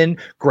keywords come in,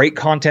 great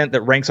content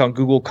that ranks on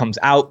Google comes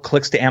out,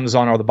 clicks to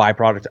Amazon are the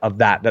byproduct of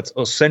that. That's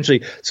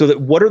essentially, so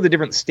that what are the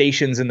different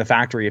stations in the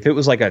factory? If it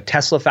was like a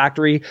Tesla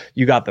factory,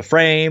 you got the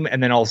frame,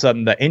 and then all of a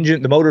sudden the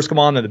engine, the motors come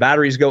on, and the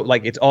batteries go.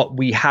 Like, it's all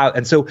we have.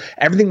 And so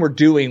everything we're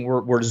doing,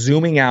 we're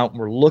zooming out, and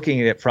we're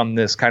looking at it from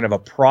this kind of a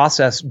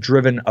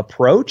process-driven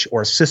approach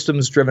or a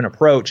systems-driven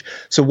approach.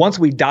 So once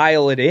we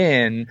dial it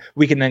in,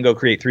 we can then go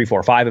create 3,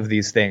 4, 5 of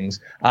these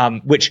things,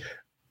 which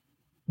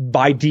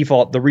by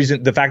default,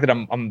 the fact that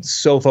I'm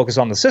so focused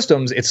on the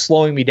systems, it's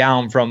slowing me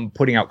down from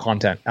putting out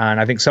content. And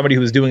I think somebody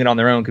who's doing it on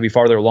their own could be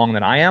farther along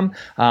than I am.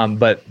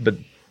 But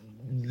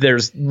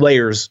there's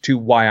layers to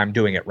why I'm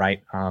doing it,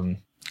 right?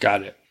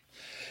 Got it.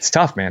 It's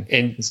tough, man.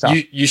 And it's tough.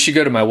 You should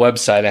go to my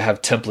website. I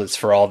have templates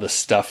for all the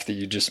stuff that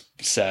you just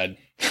said.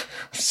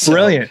 So,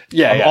 brilliant.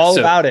 Yeah. I'm all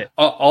about it.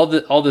 All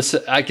this,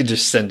 I could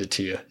just send it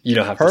to you. You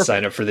don't have to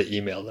sign up for the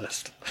email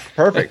list.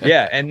 Perfect.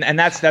 Yeah. And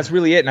that's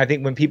really it. And I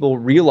think when people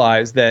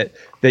realize that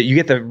you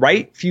get the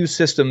right few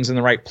systems in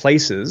the right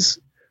places,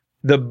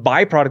 The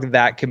byproduct of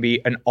that can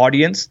be an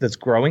audience that's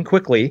growing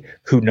quickly,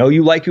 who know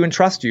you, like you, and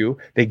trust you.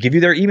 They give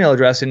you their email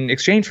address in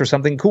exchange for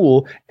something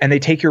cool, and they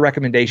take your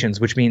recommendations,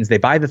 which means they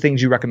buy the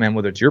things you recommend,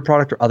 whether it's your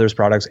product or others'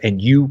 products,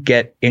 and you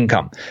get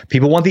income.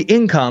 People want the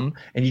income,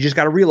 and you just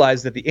got to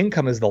realize that the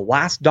income is the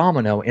last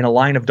domino in a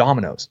line of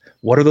dominoes.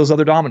 What are those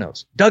other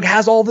dominoes? Doug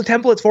has all the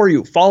templates for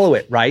you. Follow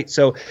it, right?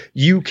 So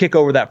you kick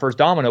over that first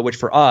domino, which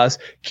for us,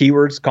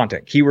 keywords,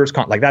 content,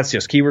 like that's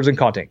just keywords and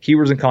content,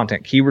 keywords and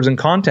content, keywords and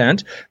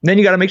content. And then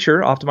you got to make sure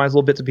optimize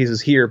little bits and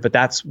pieces here, but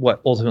that's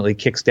what ultimately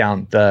kicks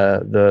down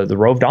the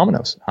row of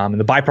dominoes. And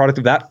the byproduct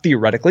of that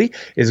theoretically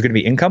is going to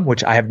be income,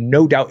 which I have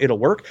no doubt it'll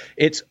work.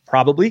 It's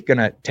probably going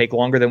to take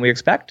longer than we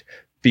expect,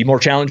 be more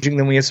challenging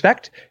than we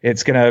expect.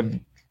 It's going to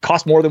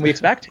cost more than we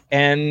expect,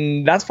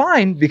 and that's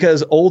fine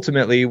because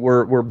ultimately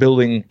we're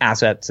building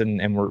assets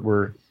and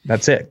we're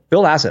that's it.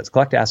 Build assets,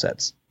 collect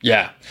assets.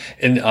 Yeah,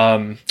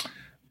 and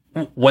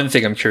one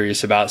thing I'm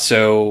curious about.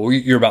 So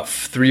you're about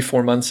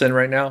 3-4 months in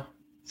right now.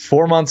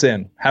 4 months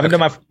in. Haven't done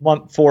my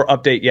month 4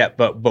 update yet,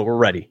 but we're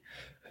ready.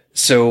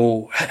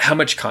 So how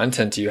much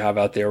content do you have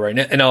out there right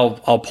now? And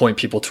I'll point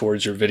people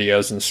towards your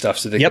videos and stuff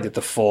so they can get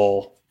the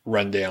full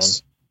rundown.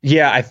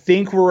 Yeah, I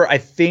think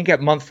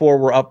at month 4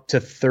 we're up to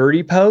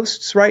 30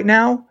 posts right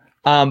now.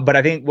 But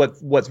I think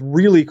what's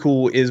really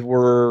cool is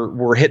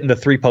we're hitting the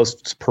 3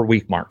 posts per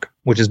week mark,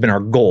 which has been our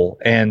goal.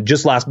 And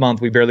just last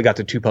month, we barely got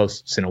to 2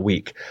 posts in a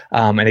week.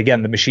 And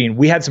again, the machine,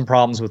 we had some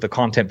problems with the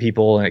content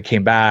people and it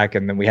came back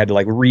and then we had to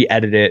like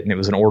re-edit it and it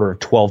was an order of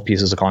 12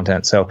 pieces of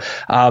content. So,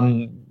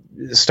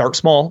 start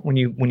small when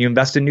you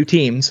invest in new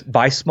teams,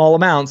 buy small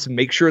amounts and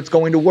make sure it's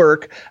going to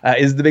work,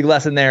 is the big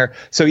lesson there.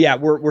 So yeah,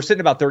 we're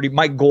sitting about 30.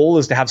 My goal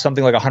is to have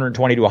something like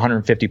 120 to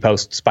 150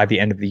 posts by the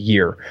end of the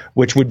year,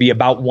 which would be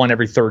about 1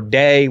 every 3rd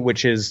day,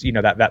 which is,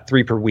 that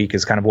 3 per week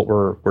is kind of what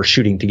we're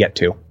shooting to get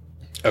to.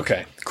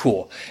 Okay,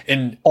 cool.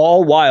 And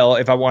all while,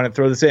 if I want to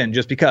throw this in,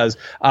 just because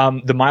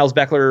the Miles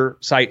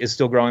Beckler site is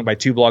still growing by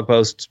 2 blog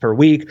posts per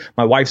week.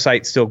 My wife's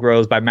site still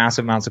grows by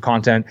massive amounts of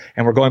content.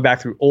 And we're going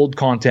back through old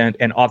content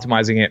and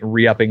optimizing it and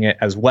re-upping it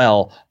as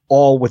well,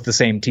 all with the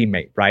same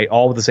teammate, right?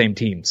 All with the same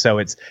team. So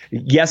it's,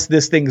 yes,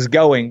 this thing's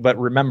going, but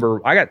remember,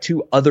 I got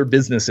 2 other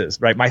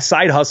businesses, right? My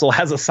side hustle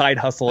has a side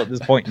hustle at this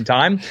point in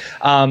time.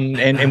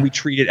 And we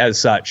treat it as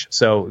such.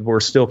 So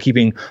we're still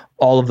keeping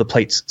all of the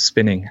plates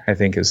spinning, I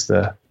think is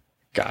the...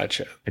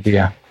 Gotcha.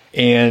 Yeah.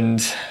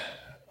 And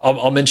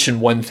I'll mention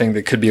one thing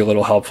that could be a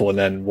little helpful and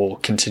then we'll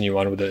continue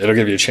on with it. It'll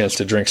give you a chance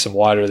to drink some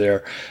water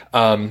there.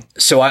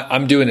 So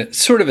I'm doing it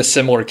sort of a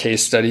similar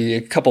case study.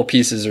 A couple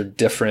pieces are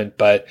different,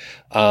 but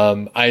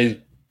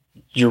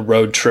you're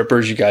road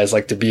trippers. You guys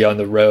like to be on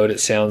the road, it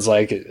sounds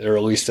like, or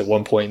at least at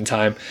one point in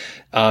time.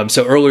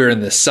 So earlier in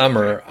the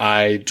summer,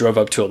 I drove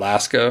up to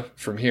Alaska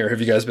from here.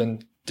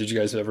 Did you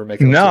guys ever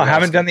make it? No, I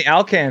haven't done the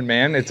Alcan,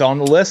 man. It's on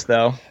the list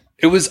though.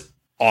 It was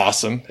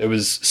awesome. It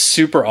was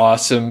super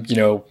awesome.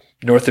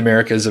 North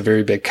America is a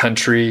very big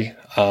country.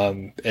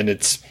 And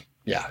it's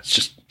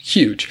just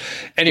huge.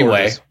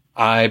 Anyway,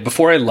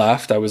 before I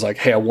left, I was like,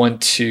 hey, I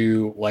want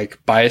to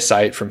buy a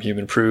site from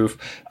Human Proof,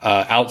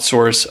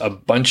 outsource a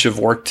bunch of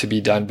work to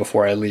be done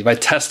before I leave. I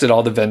tested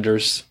all the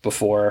vendors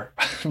before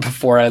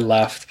I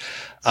left.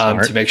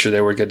 To make sure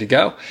they were good to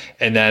go.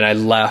 And then I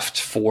left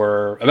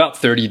for about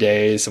 30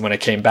 days. And when I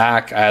came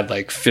back, I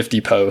had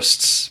 50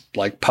 posts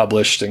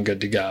published and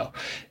good to go.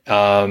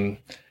 And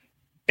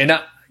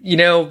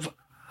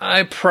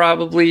I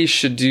probably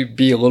should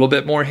be a little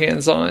bit more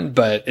hands-on,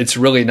 but it's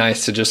really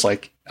nice to just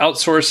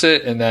outsource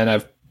it. And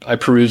then I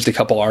perused a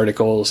couple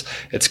articles.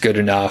 It's good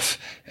enough.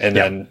 And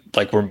then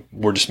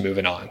we're just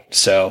moving on.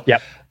 So,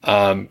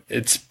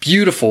 it's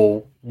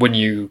beautiful when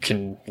you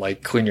can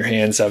clean your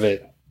hands of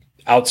it,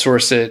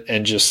 outsource it,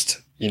 and just,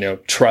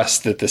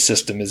 trust that the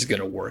system is going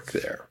to work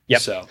there.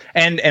 Yep. So,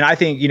 and I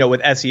think,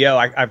 with SEO,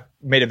 I've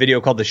made a video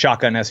called the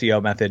shotgun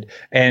SEO method.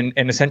 And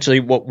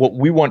essentially what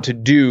we want to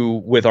do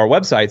with our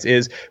websites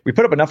is we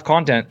put up enough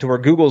content to where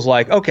Google's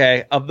like,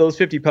 okay, of those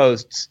 50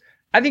 posts,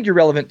 I think you're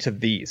relevant to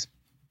these.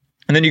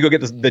 And then you go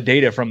get the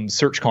data from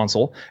Search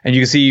Console and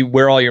you can see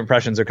where all your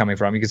impressions are coming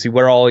from. You can see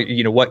where all,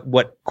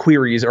 what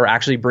queries are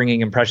actually bringing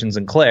impressions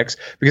and clicks,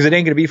 because it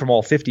ain't going to be from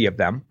all 50 of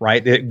them,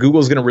 right?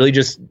 Google's going to really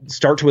just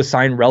start to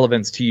assign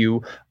relevance to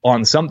you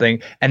on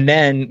something. And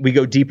then we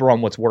go deeper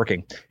on what's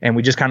working. And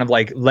we just kind of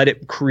let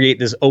it create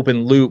this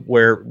open loop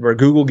where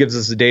Google gives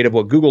us the data of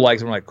what Google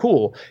likes. And we're like,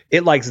 cool,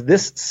 it likes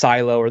this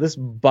silo or this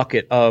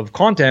bucket of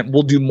content.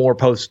 We'll do more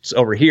posts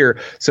over here.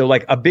 So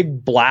a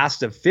big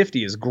blast of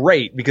 50 is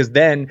great because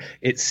then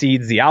it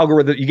seeds the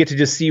algorithm. You get to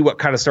just see what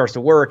kind of starts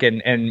to work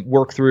and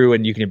work through,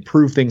 and you can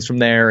improve things from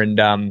there. And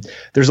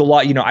there's a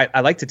lot,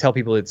 I like to tell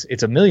people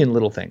it's a million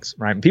little things,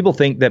 right? And people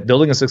think that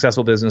building a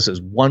successful business is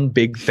one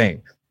big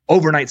thing.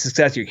 overnight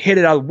success. You hit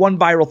it out of one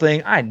viral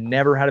thing. I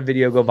never had a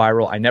video go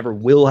viral. I never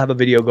will have a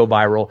video go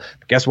viral.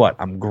 But guess what?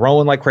 I'm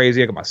growing like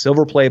crazy. I got my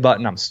silver play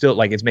button. I'm still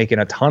like, it's making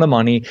a ton of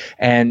money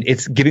and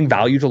it's giving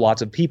value to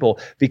lots of people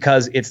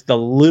because it's the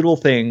little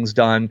things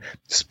done,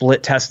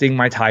 split testing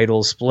my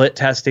titles, split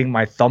testing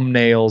my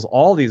thumbnails,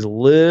 all these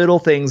little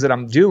things that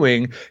I'm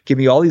doing, give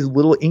me all these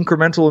little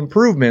incremental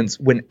improvements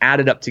when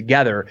added up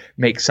together,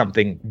 make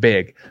something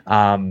big.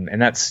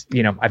 And that's,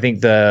 I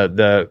think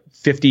the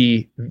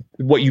 50,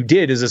 what you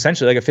did is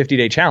essentially like a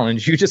 50-day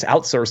challenge. You just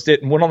outsourced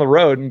it and went on the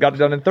road and got it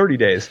done in 30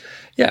 days.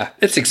 Yeah,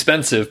 it's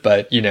expensive,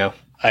 but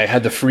I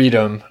had the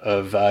freedom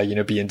of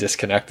being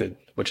disconnected,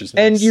 which is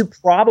nice. And you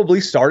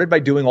probably started by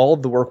doing all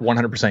of the work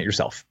 100%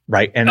 yourself,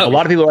 right? And a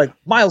lot of people are like,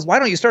 Miles, why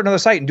don't you start another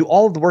site and do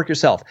all of the work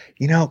yourself?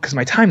 Because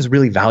my time is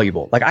really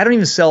valuable. Like I don't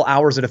even sell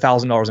hours at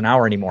 $1,000 an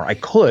hour anymore. I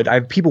could. I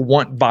have people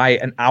buy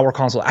an hour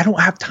consult. I don't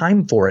have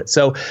time for it.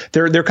 So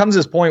there comes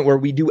this point where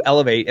we do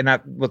elevate, and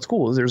what's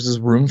cool is there's this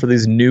room for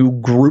these new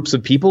groups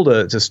of people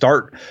to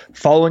start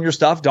following your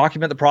stuff,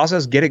 document the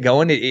process, get it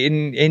going,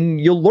 and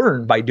you'll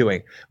learn by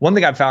doing. One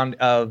thing I've found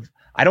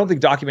I don't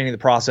think documenting the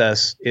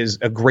process is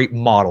a great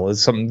model.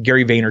 It's something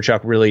Gary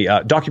Vaynerchuk really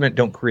document,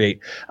 don't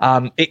create.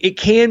 It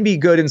can be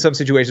good in some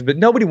situations, but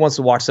nobody wants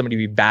to watch somebody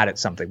be bad at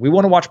something. We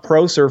want to watch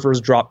pro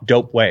surfers drop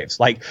dope waves.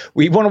 Like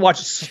we want to watch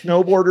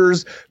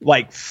snowboarders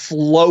like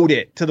float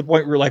it to the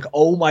point where we're like,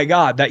 oh my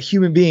God, that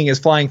human being is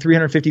flying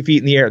 350 feet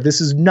in the air. This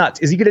is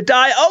nuts. Is he going to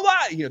die? Oh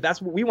my,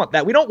 that's what we want.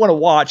 That we don't want to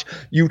watch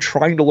you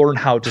trying to learn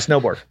how to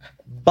snowboard.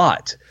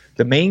 But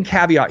the main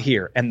caveat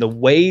here, and the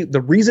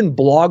reason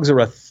blogs are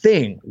a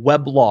thing,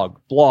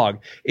 blog,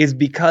 is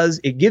because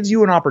it gives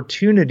you an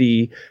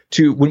opportunity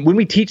to, when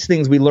we teach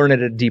things, we learn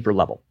at a deeper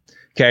level.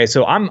 Okay,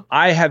 so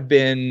I have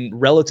been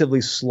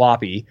relatively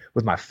sloppy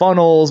with my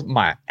funnels,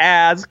 my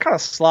ads, kind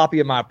of sloppy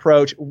in my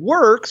approach. It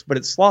works, but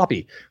it's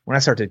sloppy. When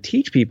I start to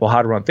teach people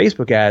how to run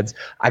Facebook ads,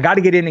 I got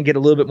to get in and get a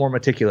little bit more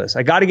meticulous.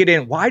 I got to get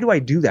in. Why do I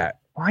do that?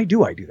 Why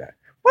do I do that?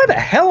 Why the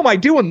hell am I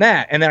doing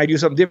that? And then I do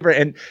something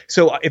different. And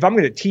so if I'm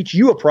going to teach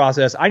you a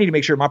process, I need to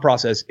make sure my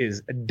process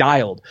is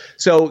dialed.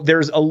 So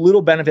there's a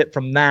little benefit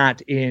from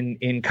that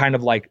in kind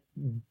of like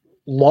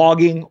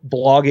blogging,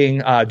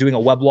 doing a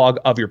weblog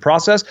of your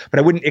process, but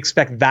I wouldn't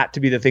expect that to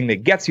be the thing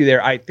that gets you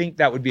there. I think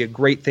that would be a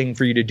great thing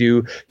for you to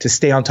do to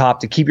stay on top,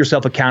 to keep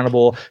yourself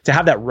accountable, to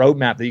have that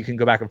roadmap that you can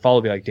go back and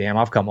follow, be like, damn,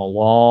 I've come a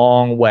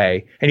long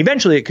way. And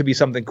eventually it could be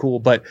something cool,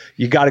 but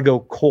you got to go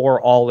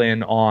core all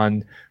in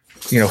on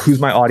who's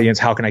my audience?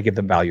 How can I give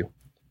them value?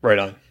 Right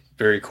on.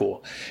 Very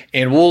cool.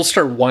 And we'll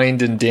start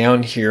winding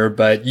down here,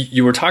 but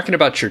you were talking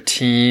about your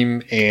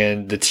team,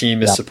 and the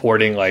team is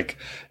supporting like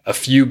a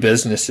few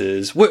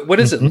businesses. What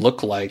does it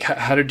look like?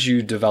 How did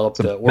you develop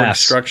the org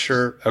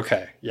structure?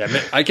 Okay.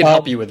 Yeah. I can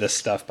help you with this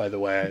stuff, by the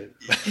way.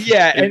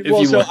 Yeah.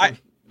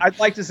 I'd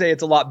like to say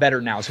it's a lot better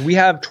now. So we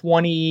have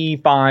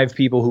 25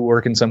 people who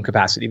work in some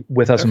capacity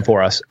with us and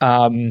for us.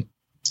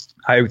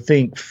 I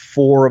think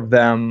 5 of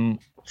them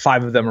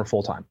are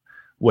full-time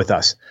with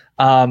us.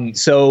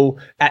 So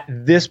at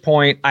this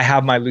point, I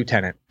have my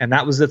lieutenant, and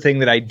that was the thing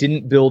that I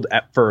didn't build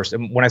at first.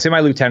 And when I say my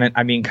lieutenant,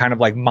 I mean kind of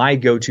like my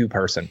go-to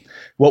person.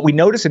 What we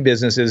notice in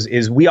business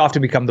is we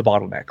often become the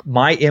bottleneck.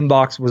 My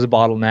inbox was a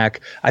bottleneck.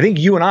 I think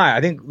you and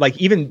I think like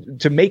even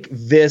to make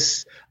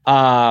this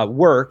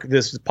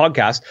this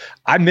podcast,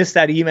 I missed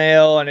that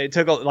email, and it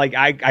took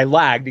I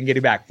lagged in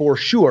getting back for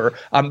sure.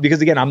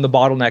 Because again, I'm the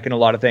bottleneck in a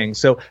lot of things.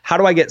 So how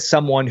do I get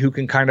someone who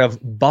can kind of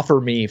buffer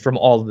me from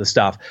all of the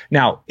stuff?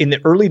 Now, in the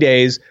early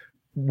days,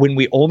 when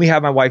we only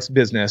have my wife's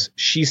business,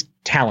 she's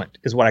talent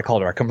is what I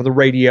called her. I come from the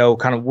radio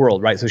kind of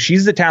world, right? So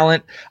she's the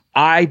talent.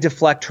 I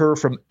deflect her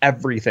from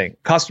everything.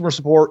 Customer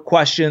support,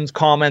 questions,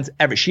 comments,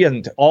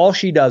 all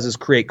she does is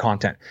create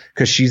content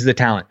because she's the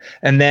talent.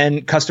 And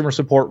then customer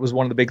support was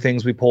one of the big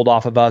things we pulled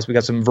off of us. We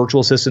got some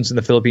virtual assistants in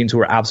the Philippines who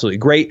are absolutely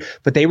great,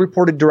 but they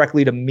reported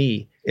directly to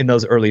me in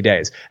those early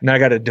days. And then I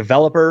got a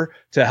developer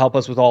to help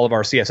us with all of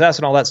our CSS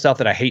and all that stuff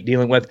that I hate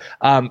dealing with.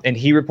 And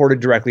he reported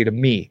directly to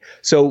me.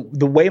 So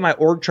the way my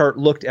org chart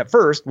looked at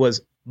first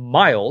was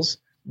Miles,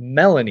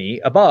 Melanie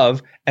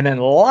above, and then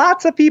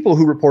lots of people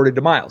who reported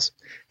to Miles.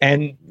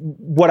 And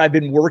what I've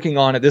been working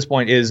on at this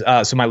point is,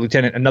 so my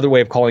lieutenant, another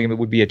way of calling him, it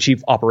would be a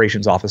chief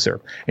operations officer.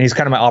 And he's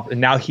kind of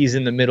and now he's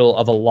in the middle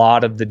of a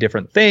lot of the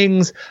different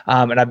things.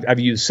 And I've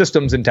used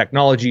systems and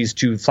technologies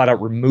to flat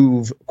out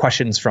remove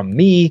questions from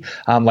me,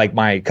 like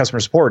my customer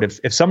support.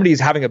 If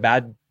somebody's having a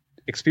bad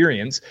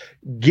experience,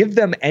 give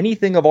them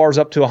anything of ours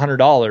up to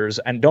 $100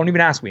 and don't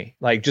even ask me.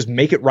 Like, just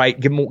make it right.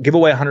 Give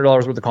away $100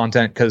 worth of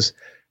content, because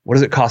what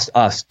does it cost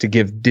us to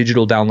give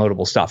digital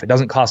downloadable stuff? It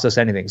doesn't cost us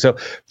anything. So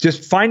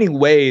just finding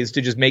ways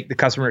to just make the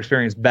customer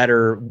experience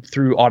better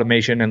through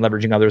automation and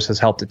leveraging others has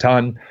helped a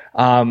ton.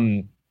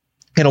 And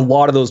a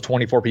lot of those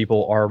 24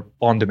 people are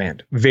on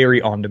demand,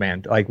 very on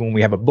demand. Like when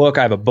we have a book,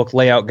 I have a book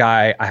layout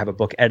guy, I have a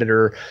book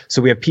editor.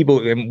 So we have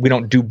people, and we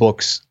don't do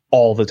books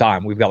all the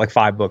time. We've got like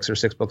 5 books or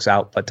 6 books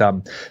out. But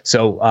that's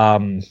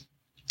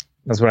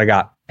what I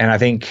got. And I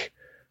think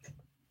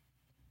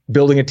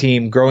building a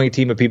team, growing a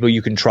team of people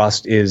you can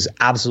trust is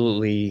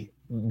absolutely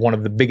one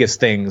of the biggest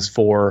things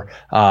for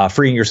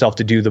freeing yourself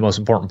to do the most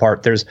important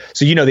part.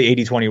 So you know the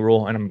 80-20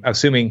 rule, and I'm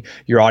assuming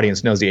your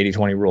audience knows the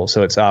 80-20 rule.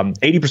 So it's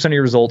 80% of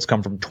your results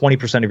come from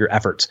 20% of your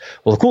efforts.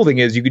 Well, the cool thing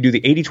is you could do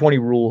the 80-20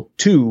 rule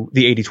to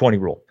the 80-20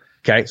 rule.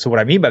 Okay. So what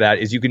I mean by that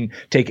is you can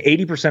take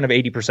 80% of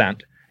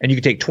 80% and you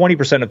can take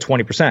 20% of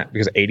 20%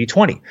 because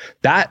 80-20.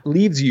 That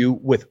leaves you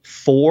with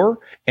 4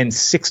 and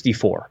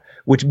 64,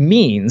 which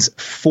means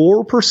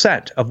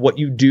 4% of what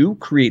you do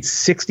creates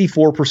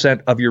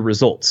 64% of your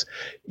results.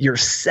 You're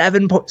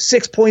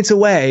 6 points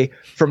away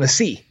from a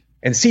C,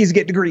 and C's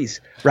get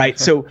degrees, right?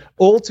 So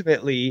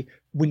ultimately,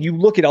 when you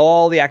look at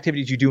all the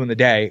activities you do in the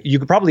day, you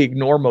could probably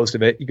ignore most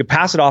of it. You could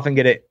pass it off and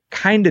get it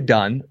kind of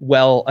done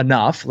well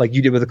enough, like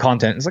you did with the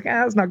content. It's like,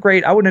 it's not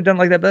great. I wouldn't have done it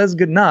like that, but that's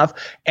good enough,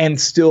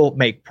 and still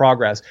make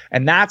progress.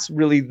 And that's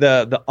really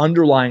the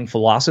underlying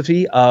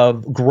philosophy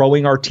of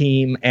growing our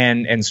team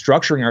and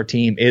structuring our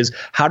team is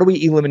how do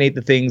we eliminate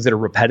the things that are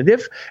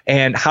repetitive,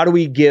 and how do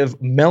we give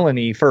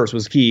Melanie first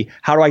was key.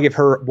 How do I give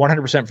her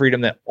 100%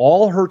 freedom that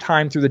all her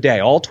time through the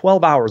day, all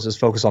 12 hours is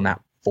focused on that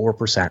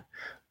 4%.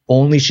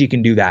 Only she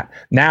can do that.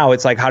 Now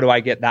it's like, how do I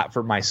get that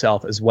for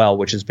myself as well,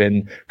 which has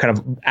been kind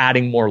of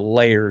adding more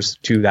layers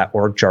to that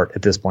org chart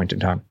at this point in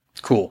time.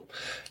 Cool.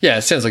 Yeah,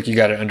 it sounds like you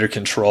got it under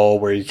control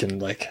where you can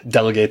like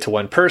delegate to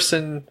one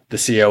person. The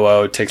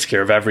COO takes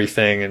care of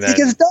everything, and then it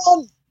gets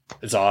done.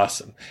 It's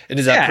awesome. And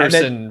is that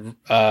person?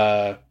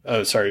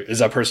 Is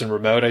that person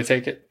remote? I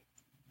take it.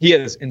 He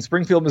is in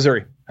Springfield,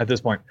 Missouri at this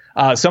point.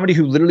 Somebody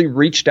who literally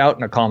reached out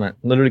in a comment,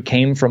 literally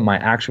came from my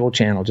actual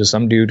channel. Just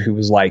some dude who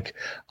was like,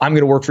 I'm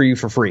going to work for you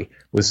for free,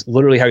 was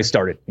literally how he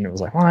started. And it was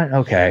like, what?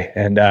 Okay.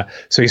 And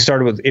so he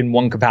started in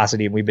one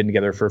capacity, and we've been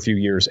together for a few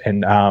years,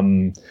 and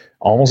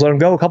almost let him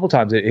go a couple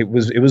times. It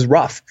was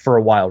rough for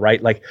a while,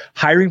 right? Like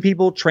hiring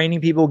people,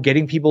 training people,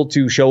 getting people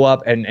to show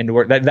up and to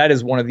work. That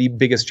is one of the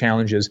biggest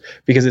challenges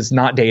because it's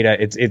not data.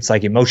 It's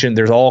like emotion.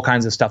 There's all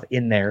kinds of stuff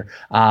in there.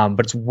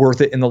 But it's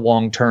worth it in the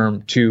long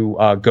term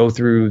to go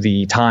through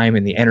the time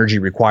and the energy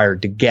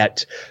required to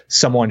get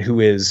someone who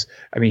is,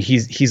 I mean, he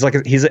is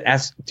an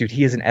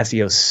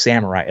SEO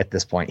samurai at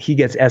this point. He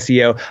gets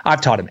SEO.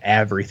 I've taught him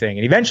everything,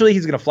 and eventually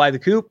he's going to fly the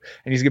coop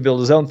and he's going to build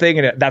his own thing.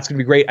 And that's going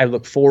to be great. I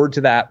look forward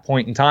to that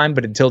point in time.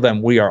 But until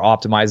then, we are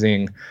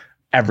optimizing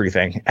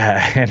everything,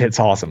 and it's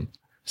awesome.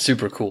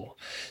 Super cool.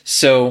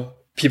 So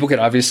people can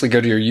obviously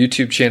go to your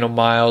YouTube channel,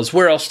 Miles.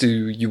 Where else do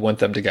you want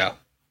them to go?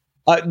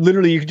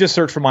 Literally, you can just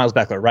search for Miles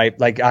Beckler, right?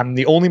 Like, I'm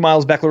the only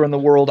Miles Beckler in the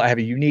world. I have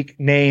a unique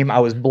name. I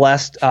was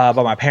blessed by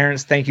my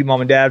parents. Thank you,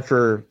 Mom and Dad,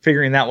 for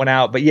figuring that one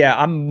out. But yeah,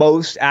 I'm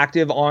most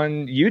active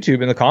on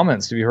YouTube in the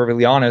comments, to be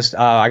perfectly honest.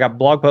 I got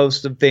blog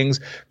posts of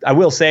things. I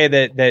will say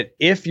that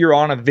if you're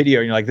on a video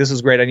and you're like, this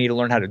is great, I need to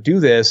learn how to do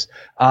this.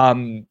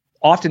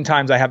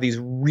 Oftentimes I have these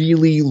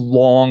really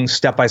long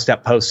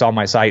step-by-step posts on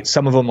my site.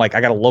 Some of them, like I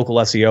got a local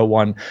SEO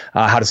one,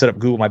 how to set up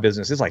Google My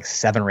Business. It's like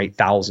 7,000 or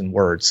 8,000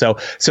 words. So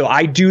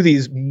I do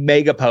these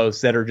mega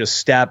posts that are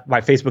just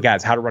my Facebook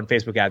ads, how to run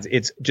Facebook ads.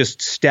 It's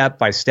just step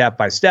by step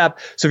by step.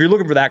 So if you're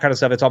looking for that kind of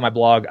stuff, it's on my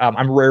blog.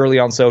 I'm rarely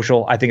on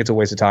social. I think it's a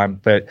waste of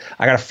time, but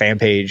I got a fan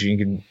page. You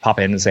can pop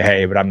in and say,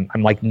 hey, but I'm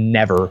like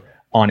never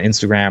on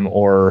Instagram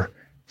or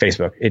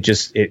Facebook.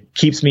 It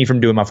keeps me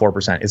from doing my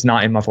 4%. It's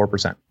not in my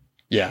 4%.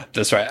 Yeah,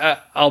 that's right.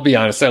 I'll be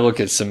honest. I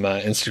look at some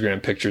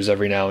Instagram pictures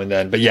every now and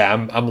then, but yeah,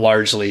 I'm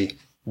largely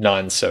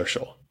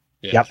non-social.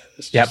 Yeah,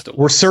 yep.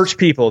 We're search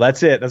people.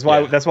 That's it. That's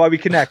why we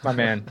connect, my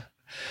man.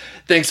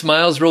 Thanks,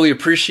 Miles. Really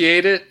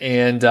appreciate it.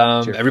 And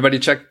everybody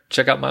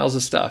check out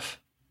Miles' stuff.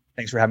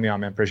 Thanks for having me on,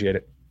 man. Appreciate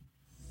it.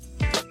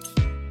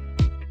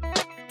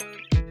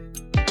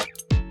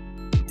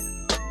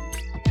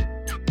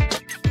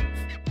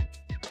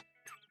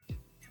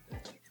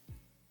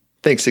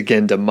 Thanks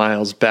again to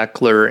Miles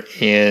Beckler.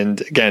 And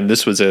again,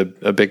 this was a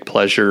big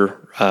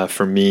pleasure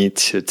for me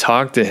to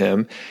talk to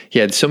him. He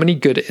had so many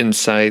good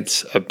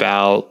insights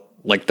about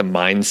like the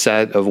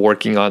mindset of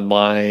working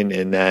online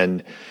and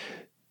then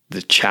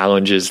the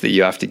challenges that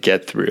you have to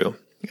get through.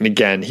 And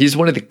again, he's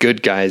one of the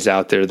good guys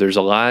out there. There's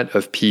a lot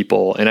of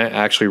people, and I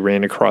actually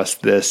ran across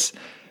this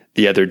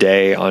the other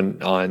day on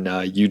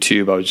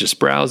YouTube. I was just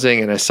browsing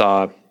and I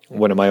saw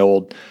one of my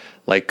old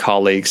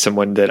colleagues,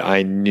 someone that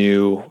I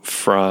knew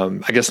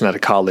from, I guess not a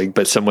colleague,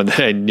 but someone that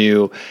I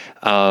knew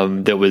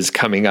that was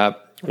coming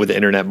up with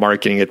internet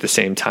marketing at the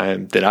same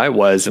time that I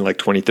was in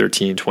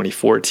 2013,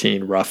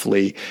 2014,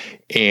 roughly.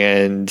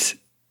 And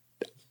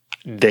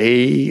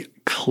they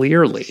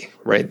clearly,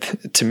 right,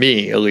 to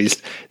me at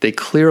least, they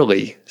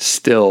clearly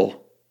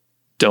still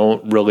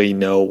don't really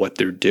know what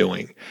they're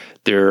doing.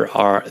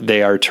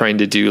 They are trying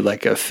to do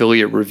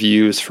affiliate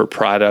reviews for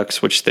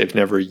products which they've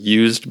never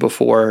used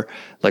before,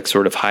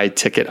 sort of high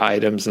ticket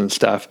items and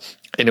stuff.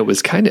 And it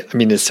was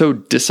it's so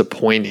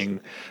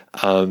disappointing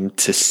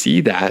to see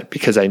that,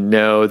 because I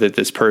know that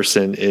this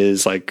person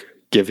is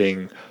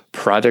giving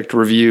product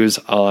reviews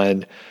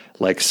on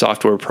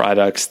software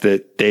products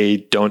that they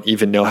don't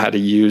even know how to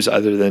use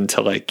other than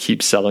to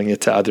keep selling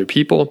it to other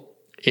people.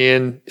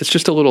 And it's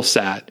just a little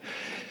sad.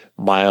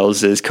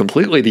 Miles is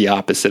completely the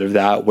opposite of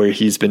that, where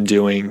he's been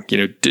doing,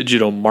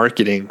 digital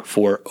marketing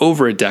for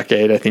over a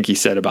decade. I think he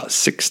said about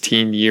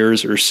 16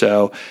 years or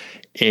so.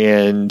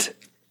 And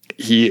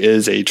he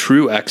is a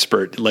true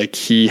expert. Like,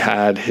 he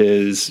had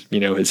his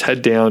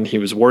head down. He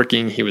was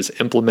working, he was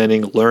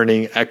implementing,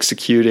 learning,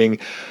 executing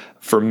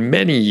for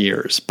many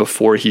years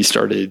before he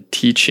started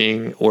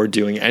teaching or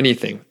doing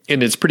anything.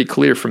 And it's pretty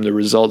clear from the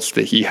results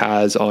that he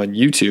has on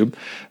YouTube.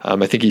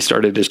 I think he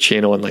started his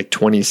channel in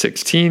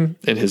 2016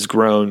 and has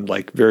grown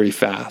very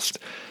fast.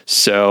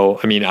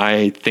 So,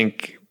 I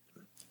think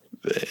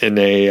in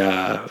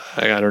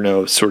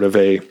a, sort of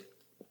a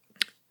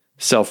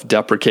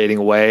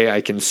self-deprecating way,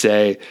 I can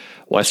say,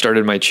 I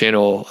started my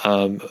channel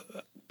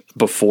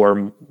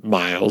before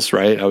Miles,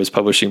 right? I was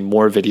publishing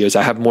more videos.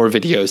 I have more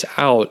videos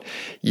out,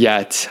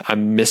 yet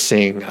I'm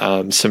missing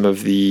some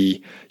of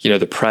the,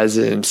 the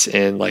presence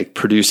and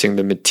producing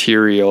the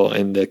material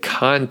and the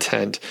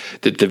content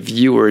that the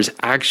viewers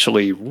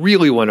actually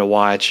really want to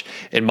watch.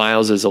 And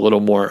Miles is a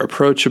little more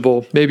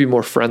approachable, maybe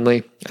more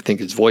friendly. I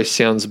think his voice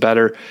sounds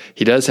better.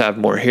 He does have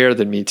more hair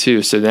than me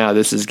too. So now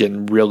this is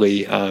getting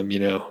really,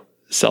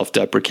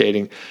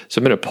 self-deprecating. So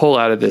I'm going to pull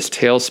out of this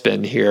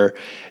tailspin here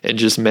and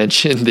just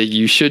mention that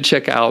you should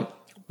check out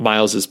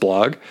Miles's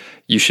blog.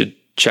 You should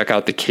check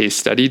out the case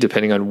study,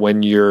 depending on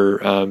when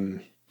you're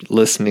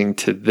listening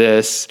to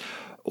this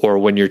or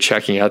when you're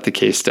checking out the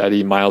case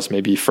study. Miles may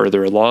be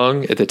further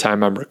along. At the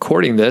time I'm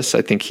recording this,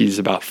 I think he's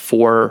about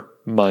 4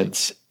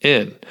 months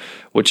in,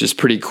 which is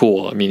pretty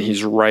cool.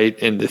 He's right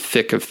in the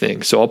thick of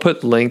things. So I'll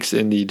put links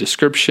in the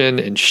description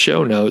and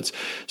show notes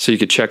so you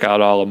could check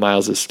out all of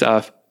Miles's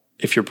stuff.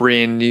 If you're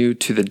brand new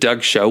to the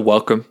Doug Show,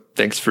 welcome.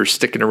 Thanks for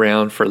sticking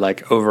around for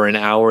over an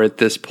hour at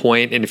this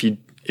point. And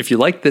if you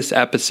like this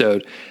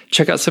episode,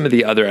 check out some of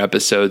the other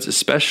episodes,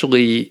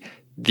 especially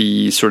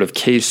the sort of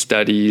case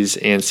studies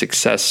and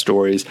success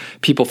stories.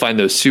 People find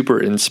those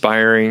super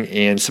inspiring,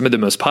 and some of the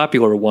most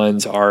popular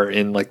ones are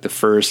in the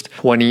first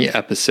 20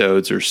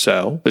 episodes or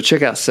so. So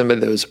check out some of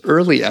those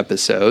early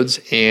episodes,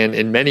 and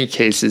in many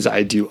cases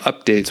I do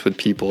updates with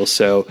people,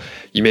 so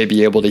you may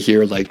be able to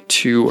hear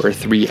 2 or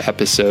 3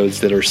 episodes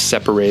that are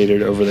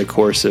separated over the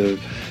course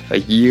of a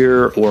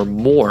year or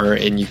more,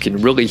 and you can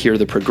really hear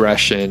the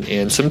progression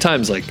and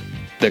sometimes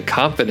the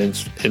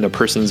confidence in a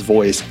person's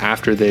voice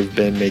after they've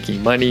been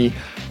making money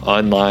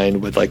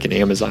online with an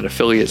Amazon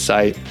affiliate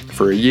site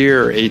for a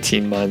year or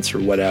 18 months or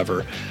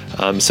whatever.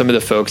 Some of the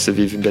folks have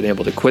even been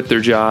able to quit their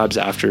jobs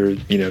after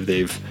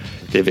they've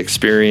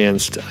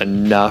experienced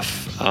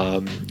enough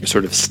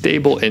sort of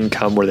stable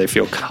income where they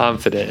feel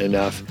confident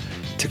enough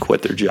to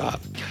quit their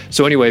job.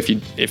 So anyway,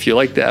 if you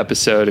like the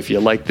episode, if you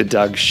like the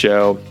Doug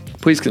Show,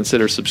 please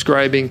consider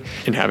subscribing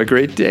and have a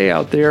great day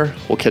out there.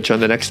 We'll catch you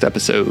on the next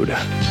episode.